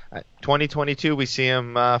 2022 we see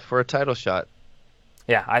him for a title shot.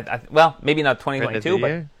 Yeah, well, maybe not 2022,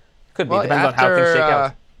 but could be. Depends on how things shake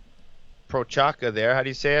out. Prochazka there. How do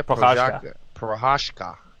you say it?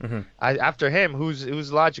 Prochazka. Mm-hmm. After him,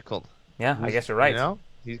 who's logical? Yeah, I guess you're right. You know,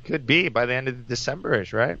 he could be by the end of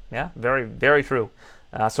December-ish, right? Yeah, very, very true.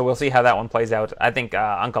 So we'll see how that one plays out. I think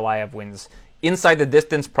Ankalaev wins. Inside the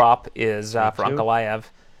distance prop is for Ankalaev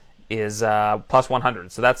is plus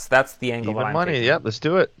 100. So that's the angle. Even money. Taking. Yep, let's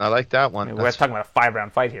do it. I like that one. I mean, we're talking about a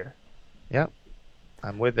 5-round fight here. Yep,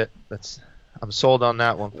 I'm with it. I'm sold on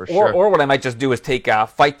that one for sure. Or what I might just do is take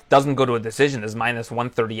fight doesn't go to a decision is minus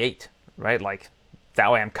 138, right? Like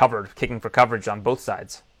that way I'm covered, kicking for coverage on both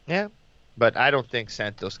sides. Yeah, but I don't think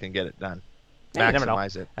Santos can get it done. Yeah,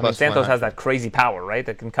 Maximize it. I mean, Santos has that crazy power, right?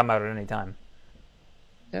 That can come out at any time.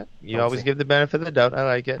 Yeah, you always give the benefit of the doubt. I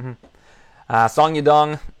like it. Mm-hmm. Song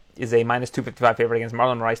Yadong is a minus 255 favorite against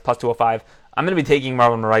Marlon Moraes, plus 205. I'm going to be taking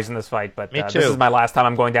Marlon Moraes in this fight, but this is my last time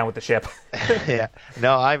I'm going down with the ship. Yeah,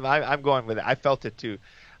 no, I'm going with it. I felt it too.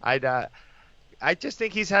 I just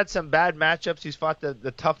think he's had some bad matchups. He's fought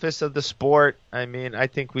the toughest of the sport. I mean, I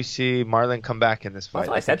think we see Marlon come back in this fight. That's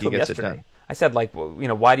what I said to him yesterday. I said, like,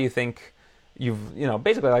 why do you think you've,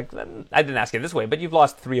 basically, like, I didn't ask it this way, but you've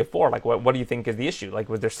lost 3 of 4. Like, what do you think is the issue? Like,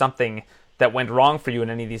 was there something that went wrong for you in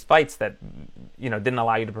any of these fights that, didn't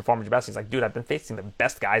allow you to perform at your best? He's like, dude, I've been facing the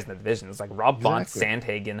best guys in the division. It's like Rob Font,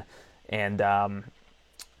 Sandhagen, and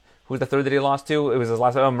who was the third that he lost to? It was his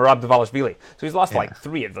last Merab Dvalishvili. So he's lost like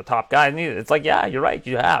 3 of the top guys. And it's like, yeah, you're right,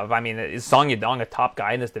 you have. I mean, is Song Yadong a top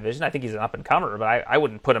guy in this division? I think he's an up-and-comer, but I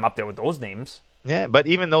wouldn't put him up there with those names. Yeah, but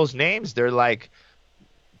even those names, they're like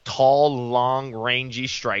tall, long, rangy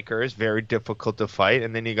strikers, very difficult to fight.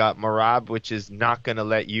 And then you got Merab, which is not going to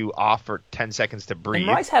let you off for 10 seconds to breathe.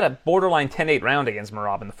 And Moraes had a borderline 10-8 round against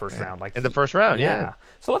Merab in the first round. In the first round, yeah.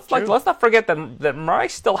 So let's not forget that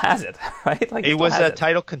Moraes still has it, right? He was a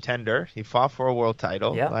title contender. He fought for a world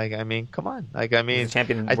title. Yeah. Come on. He's a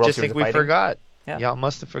champion I World just Series think we fighting. forgot. Yeah. Y'all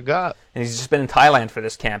must have forgot. And he's just been in Thailand for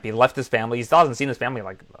this camp. He left his family. He still hasn't seen his family in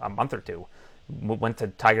like a month or two. Went to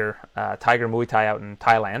Tiger Muay Thai out in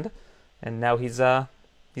Thailand, and now he's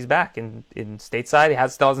back in stateside. He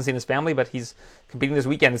still hasn't seen his family, but he's competing this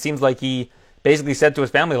weekend. It seems like he basically said to his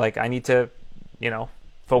family, like, I need to,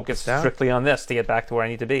 focus strictly on this to get back to where I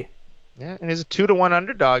need to be. Yeah, and he's a 2-1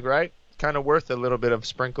 underdog, right? Kind of worth a little bit of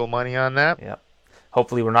sprinkle money on that. Yeah.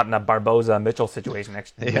 Hopefully we're not in a Barboza-Mitchell situation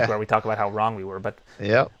next week where we talk about how wrong we were, but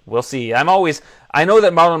we'll see. I know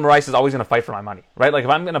that Marlon Moraes is always going to fight for my money, right? Like, if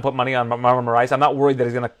I'm going to put money on Marlon Moraes, I'm not worried that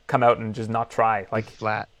he's going to come out and just not try. Like,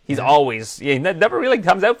 flat. He's always, he never really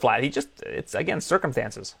comes out flat. It's, again,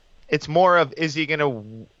 circumstances. It's more of, is he going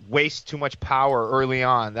to waste too much power early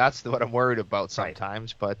on? That's what I'm worried about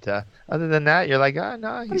sometimes. Right. But other than that, you're like,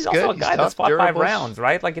 no, he's good. He's also a guy that's fought 5 rounds,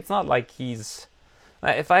 right? Like, it's not like he's...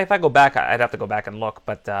 If I go back, I'd have to go back and look,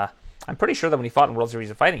 but I'm pretty sure that when he fought in World Series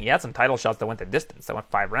of Fighting, he had some title shots that went the distance, that went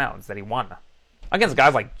 5 rounds, that he won. Against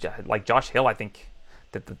guys like Josh Hill, I think.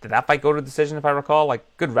 Did that fight go to decision, if I recall? Like,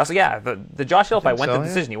 good wrestling. Yeah, the Josh Hill fight went to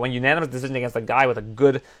decision. He won unanimous decision against a guy with a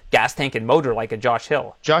good gas tank and motor like a Josh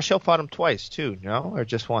Hill. Josh Hill fought him twice, too, no? Or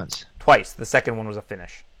just once? Twice. The second one was a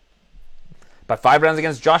finish. But 5 rounds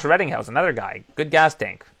against Josh Reddinghouse, another guy. Good gas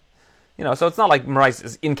tank. So it's not like Moraes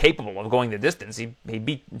is incapable of going the distance. He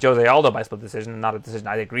beat Jose Aldo by split decision, not a decision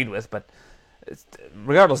I agreed with, but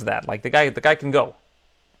regardless of that, like, the guy can go.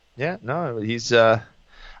 Yeah, no, he's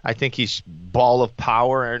I think he's ball of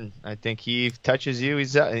power, and I think he touches you.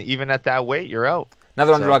 He's even at that weight, you're out.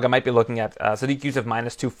 Another underdog I might be looking at, Sadiq Youssef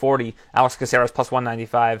minus 240, Alex Caceres plus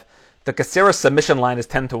 195. The Caceres submission line is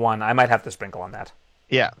 10-1. I might have to sprinkle on that.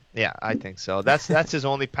 Yeah, I think so. That's his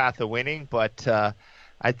only path of winning, but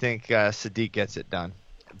I think Sadiq gets it done.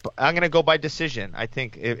 But I'm going to go by decision. I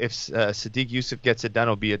think if Sadiq Youssef gets it done,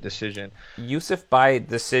 it'll be a decision. Youssef by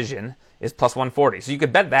decision is plus 140. So you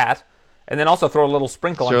could bet that, and then also throw a little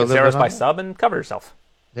sprinkle on Caceres by sub and cover yourself.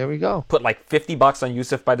 There we go. Put like $50 on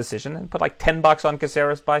Youssef by decision and put like $10 on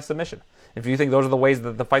Caceres by submission. If you think those are the ways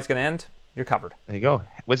that the fight's going to end, you're covered. There you go.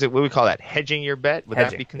 What do we call that? Hedging your bet? Would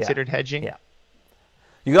that be considered hedging? Yeah.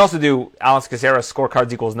 You could also do Alex Caceres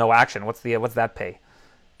scorecards equals no action. What's that pay?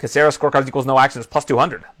 Caceres scorecards equals no action is plus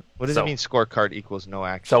 200. What does it mean, scorecard equals no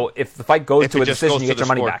action? So if the fight goes to a decision, you get your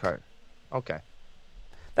money back. Okay.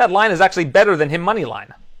 That line is actually better than him money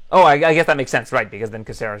line. Oh, I guess that makes sense, right? Because then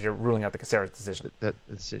Caceres, you're ruling out the Caceres decision. The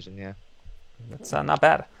decision, yeah. That's not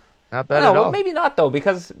bad. Not bad at all. Well, maybe not, though,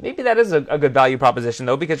 because maybe that is a good value proposition,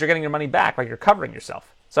 though, because you're getting your money back, like you're covering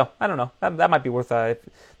yourself. So I don't know. That might be worth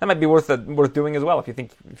worth doing as well if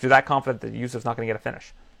you're that confident that Youssef's not going to get a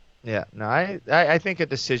finish. Yeah, no, I think a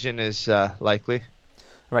decision is likely.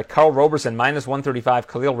 All right, Carl Roberson minus 135,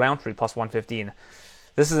 Khalil Rountree plus 115.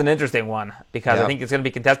 This is an interesting one because I think it's going to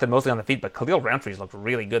be contested mostly on the feet, but Khalil Rountree's looked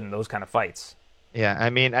really good in those kind of fights. Yeah, I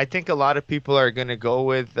mean, I think a lot of people are going to go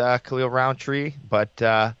with Khalil Rountree, but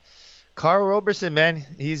Carl Roberson, man,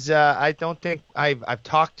 he's I don't think I've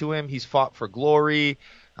talked to him. He's fought for glory.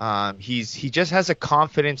 He just has a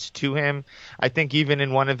confidence to him. I think even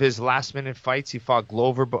in one of his last minute fights, he fought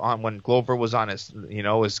Glover when Glover was on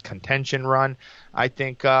his contention run. I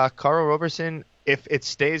think Carl Roberson, if it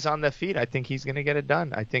stays on the feet, I think he's going to get it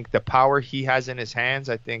done. I think the power he has in his hands,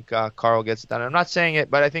 I think Carl gets it done. I'm not saying it,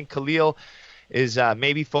 but I think Khalil is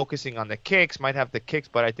maybe focusing on the kicks, might have the kicks,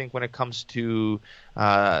 but I think when it comes to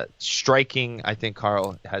striking, I think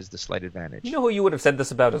Carl has the slight advantage. You know who you would have said this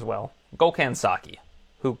about as well? Gokhan Saki,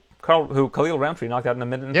 who Khalil Rountree knocked out in a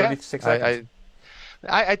minute and 36 seconds.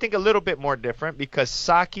 I think a little bit more different because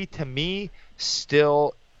Saki, to me,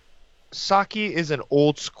 Saki is an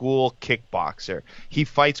old school kickboxer. He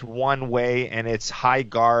fights one way and it's high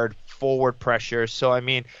guard, forward pressure. So, I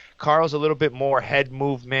mean, Carl's a little bit more head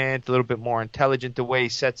movement, a little bit more intelligent the way he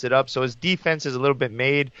sets it up. So his defense is a little bit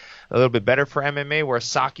better for MMA, where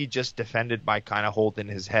Saki just defended by kind of holding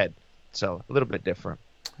his head. So a little bit different.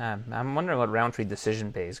 I'm wondering what Rountree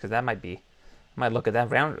decision pays, because that might look at that.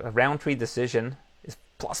 Rountree decision is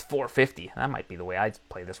plus 450. That might be the way I'd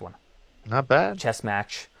play this one. Not bad. Chess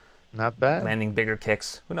match. Not bad. Landing bigger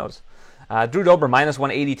kicks. Who knows? Drew Dober minus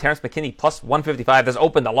 180. Terrence McKinney plus 155. This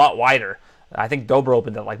opened a lot wider. I think Dober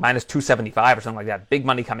opened at like minus 275 or something like that. Big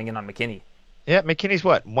money coming in on McKinney. Yeah, McKinney's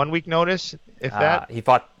what? 1 week notice, if that? He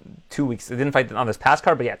fought 2 weeks. He didn't fight on this past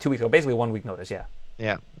card, but 2 weeks ago. Basically 1 week notice, yeah.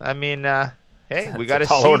 Yeah, I mean, hey, we It's got a to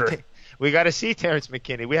tall see. order. We got to see Terrence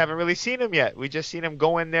McKinney. We haven't really seen him yet. We just seen him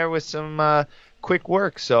go in there with some quick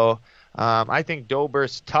work. So I think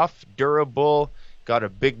Dober's tough, durable, got a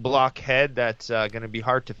big block head that's going to be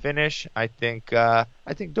hard to finish. I think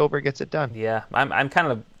Dober gets it done. Yeah, I'm kind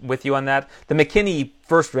of with you on that. The McKinney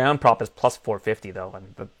first round prop is plus 450 though,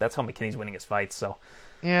 and that's how McKinney's winning his fights. So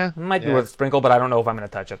Yeah, it might be worth a sprinkle, but I don't know if I'm going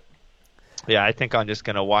to touch it. Yeah, I think I'm just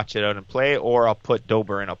going to watch it out and play, or I'll put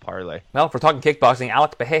Dober in a parlay. Well, if we're talking kickboxing,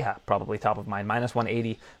 Alex Pereira, probably top of mind, minus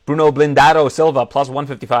 180. Bruno Blindado Silva, plus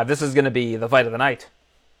 155. This is going to be the fight of the night.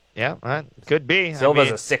 Yeah, could be.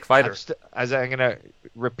 Silva's a sick fighter. As I'm going to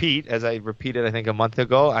repeat, as I repeated, I think a month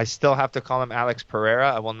ago, I still have to call him Alex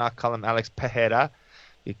Pereira. I will not call him Alex Pereira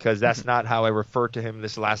because that's not how I refer to him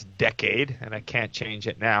this last decade, and I can't change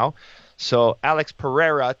it now. So Alex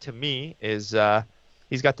Pereira, to me, is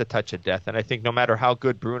he's got the touch of death. And I think no matter how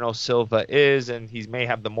good Bruno Silva is, and he may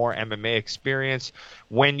have the more MMA experience,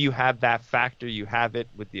 when you have that factor, you have it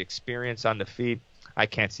with the experience on the feet, I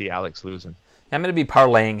can't see Alex losing. I'm going to be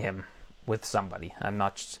parlaying him with somebody. I'm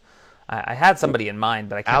not. I had somebody in mind,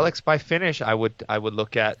 but I can't. Alex by finish, I would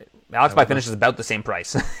look at. Alex by finish is about the same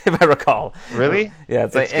price, if I recall. Really? Yeah,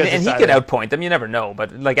 and he could outpoint him. You never know,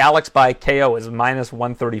 but like Alex by KO is minus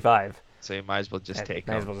 135. So you might as well just take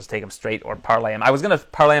him. Might as well just take him straight or parlay him. I was going to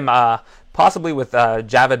parlay him possibly with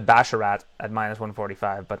Javid Basharat at minus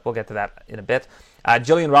 145, but we'll get to that in a bit.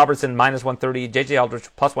 Jillian Robertson minus 130, JJ Aldrich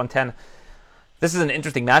plus 110. This is an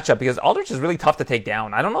interesting matchup because Aldrich is really tough to take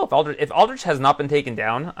down. I don't know if Aldrich has not been taken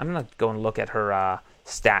down. I'm going to go and look at her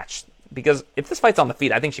stats because if this fight's on the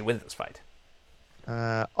feet, I think she wins this fight.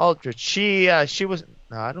 Aldrich, she was.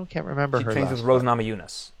 No, can't remember her. She trains last with Rose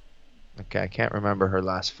Namajunas. Okay, I can't remember her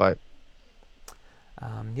last fight.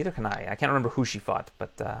 Neither can I. I can't remember who she fought, but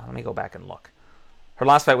let me go back and look. Her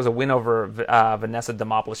last fight was a win over Vanessa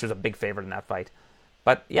Demopoulos. She was a big favorite in that fight.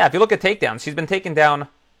 But yeah, if you look at takedowns, she's been taken down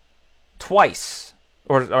twice,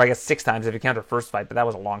 or I guess 6 times if you count her first fight, but that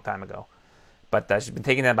was a long time ago. But she's been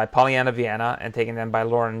taken down by Polyana Viana and taken down by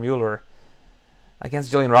Lauren Mueller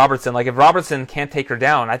against Jillian Robertson. Like, if Robertson can't take her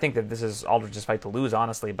down, I think that this is Aldrich's fight to lose,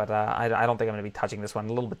 honestly. But I don't think I'm going to be touching this one.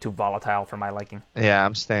 A little bit too volatile for my liking. Yeah,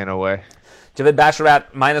 I'm staying away. Javid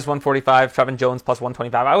Basharat, minus 145. Trevin Jones, plus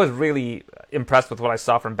 125. I was really impressed with what I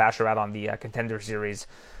saw from Basharat on the Contender Series.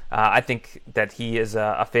 I think that he is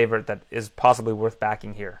a favorite that is possibly worth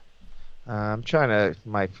backing here. I'm trying to...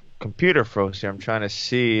 My computer froze here. I'm trying to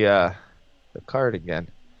see the card again.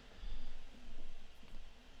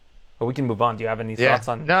 But we can move on. Do you have any thoughts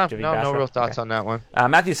on Javid Basharat? No real thoughts on that one.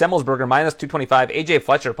 Matthew Semmelsberger, minus 225. AJ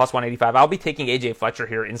Fletcher, plus 185. I'll be taking AJ Fletcher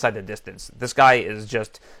here inside the distance. This guy is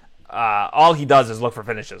just... all he does is look for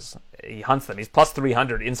finishes. He hunts them. He's plus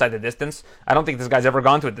 300 inside the distance. I don't think this guy's ever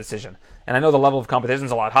gone to a decision. And I know the level of competition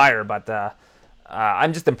is a lot higher, but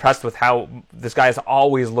I'm just impressed with how this guy is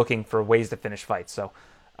always looking for ways to finish fights. So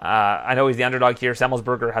I know he's the underdog here.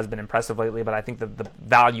 Semmelsberger has been impressive lately, but I think that the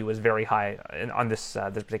value is very high on this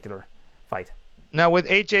particular fight. Now, with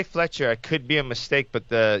AJ Fletcher, it could be a mistake, but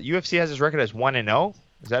the UFC has his record as 1-0.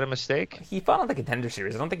 Is that a mistake? He fought on the Contender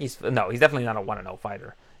Series. I don't think he's definitely not a 1-0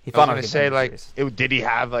 fighter. He I fought was on going the to say, Contender like, Series. did he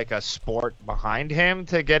have like a sport behind him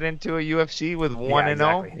to get into a UFC with 1-0?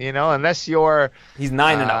 Exactly. You know, unless you're... He's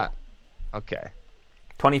 9-0. Okay.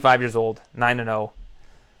 25 years old, 9-0.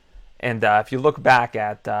 And if you look back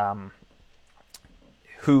at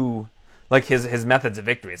who, like his methods of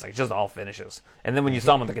victory, it's like just all finishes. And then when you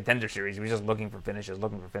saw him in the Contender Series, he was just looking for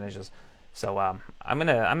finishes. So I'm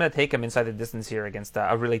gonna take him inside the distance here against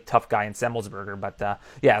a really tough guy in Semmelsberger.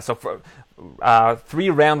 But so for 3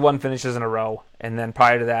 round 1 finishes in a row, and then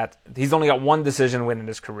prior to that, he's only got 1 decision win in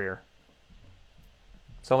his career.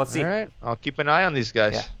 So let's see. All right, I'll keep an eye on these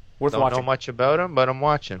guys. Yeah, worth Don't watching. know much about them, but I'm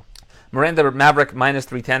watching. Miranda Maverick, minus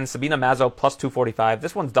 310. Sabina Mazo, plus 245.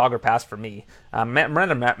 This one's dog or pass for me.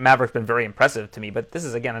 Miranda Maverick's been very impressive to me, but this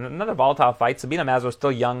is, again, another volatile fight. Sabina Mazo is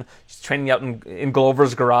still young. She's training out in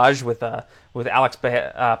Glover's garage with Alex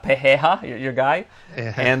Pereira, your guy,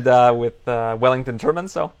 and with Wellington Turman.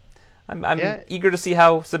 So I'm eager to see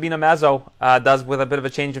how Sabina Mazo does with a bit of a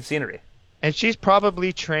change of scenery. And she's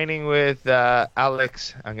probably training with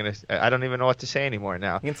Alex. I don't even know what to say anymore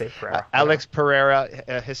now. You can say Pereira. Alex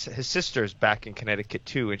Pereira. His sister's back in Connecticut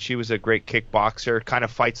too, and she was a great kickboxer. Kind of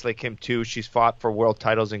fights like him too. She's fought for world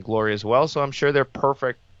titles in Glory as well. So I'm sure they're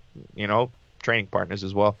perfect, training partners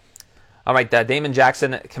as well. All right, Damon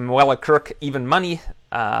Jackson, Kamuela Kirk, even money.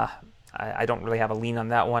 I don't really have a lean on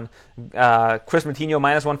that one. Chris Martino,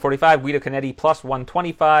 minus 145. Guido Canetti, plus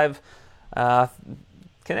 125.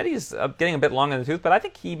 Kennedy's getting a bit long in the tooth, but I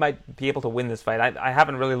think he might be able to win this fight. I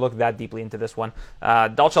haven't really looked that deeply into this one.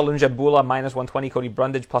 Dalcha Lunjabula, minus 120. Cody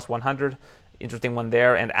Brundage, plus 100. Interesting one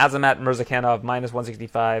there. And Azamat Mirzakhanov, minus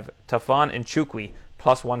 165. Tafon Nchukwi,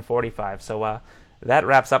 plus 145. So that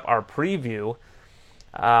wraps up our preview.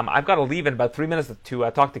 I've got to leave in about 3 minutes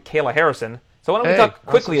to talk to Kayla Harrison. So why don't we talk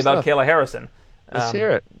quickly about Kayla Harrison? Let's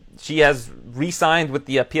hear it. She has re-signed with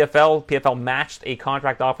the PFL. PFL matched a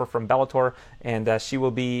contract offer from Bellator, and she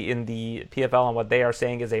will be in the PFL on what they are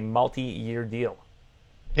saying is a multi-year deal.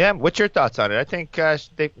 Yeah, what's your thoughts on it? I think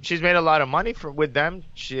she's made a lot of money with them.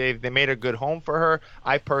 They made a good home for her.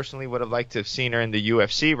 I personally would have liked to have seen her in the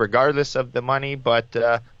UFC, regardless of the money, but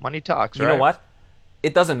money talks, right? You know what?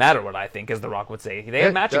 It doesn't matter what I think, as The Rock would say. They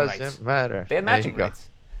had matching rights. It doesn't matter. They had matching rights.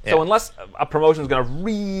 Yeah. So unless a promotion is going to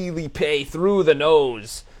really pay through the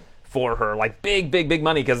nose for her, like big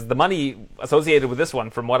money, because the money associated with this one,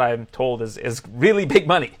 from what I'm told, is really big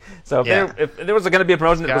money. So if there was going to be a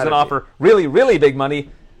promotion that was going to offer really big money,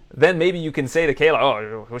 then maybe you can say to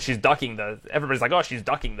Kayla, oh, she's ducking everybody's like, oh, she's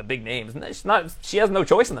ducking the big names. And it's not. She has no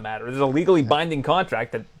choice in the matter. There's a legally binding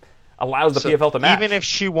contract that allows the PFL to match. Even if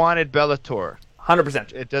she wanted Bellator,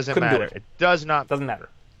 100%, it doesn't matter. It does not. Doesn't matter.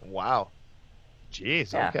 Wow.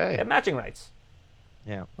 Jeez. Yeah, okay. They have matching rights.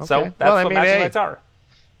 Yeah. Okay. So that's what matching rights are.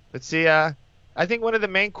 Let's see. I think one of the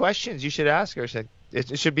main questions you should ask her,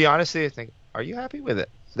 it should be honestly, I think, are you happy with it?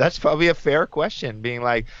 That's probably a fair question, being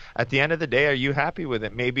like, at the end of the day, are you happy with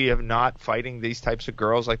it? Maybe of not fighting these types of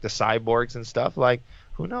girls like the cyborgs and stuff. Like,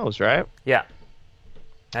 who knows, right? Yeah.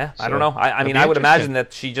 Yeah, so, I don't know. I mean, I would imagine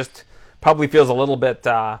that she just probably feels a little bit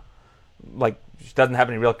like she doesn't have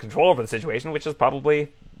any real control over the situation, which is probably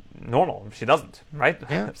normal. She doesn't, right?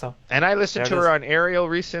 Yeah. So, and I listened to her on Ariel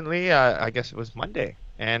recently. I guess it was Monday.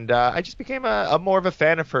 And I just became a more of a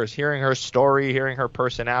fan of hers, hearing her story, hearing her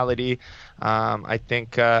personality. I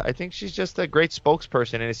think she's just a great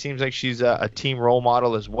spokesperson, and it seems like she's a team role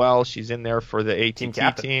model as well. She's in there for the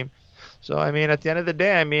ATT team. So, I mean, at the end of the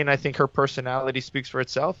day, I think her personality speaks for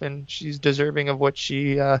itself, and she's deserving of what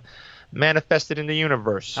she manifested in the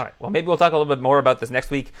universe. All right. Well, maybe we'll talk a little bit more about this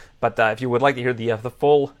next week. But if you would like to hear the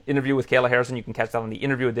full interview with Kayla Harrison, you can catch that on the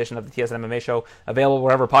interview edition of the TSN MMA show, available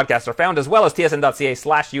wherever podcasts are found, as well as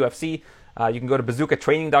tsn.ca/UFC. You can go to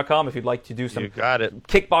bazookatraining.com if you'd like to do some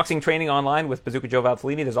kickboxing training online with Bazooka Joe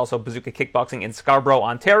Valtellini. There's also Bazooka Kickboxing in Scarborough,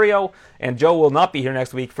 Ontario. And Joe will not be here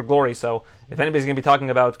next week for Glory, so if anybody's going to be talking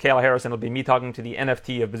about Kayla Harrison, it'll be me talking to the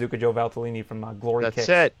NFT of Bazooka Joe Valtellini from Glory Kicks. That's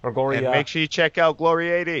it. Or Glory, and make sure you check out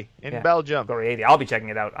Glory 80 in Belgium. Glory 80. I'll be checking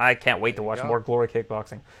it out. I can't wait to watch more Glory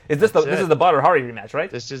Kickboxing. This is the Badr Hari rematch,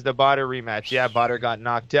 right? This is the Badr rematch. Yeah, Badr got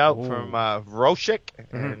knocked out from Roshik,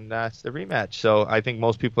 and it's the rematch. So I think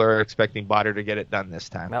most people are expecting Badr to get it done this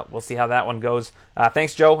time. Well, we'll see how that one goes.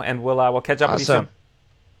 Thanks, Joe, and we'll catch up with you soon.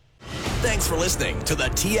 Thanks for listening to the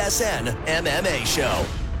TSN MMA show.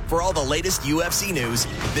 For all the latest UFC news,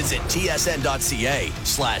 visit tsn.ca/UFC.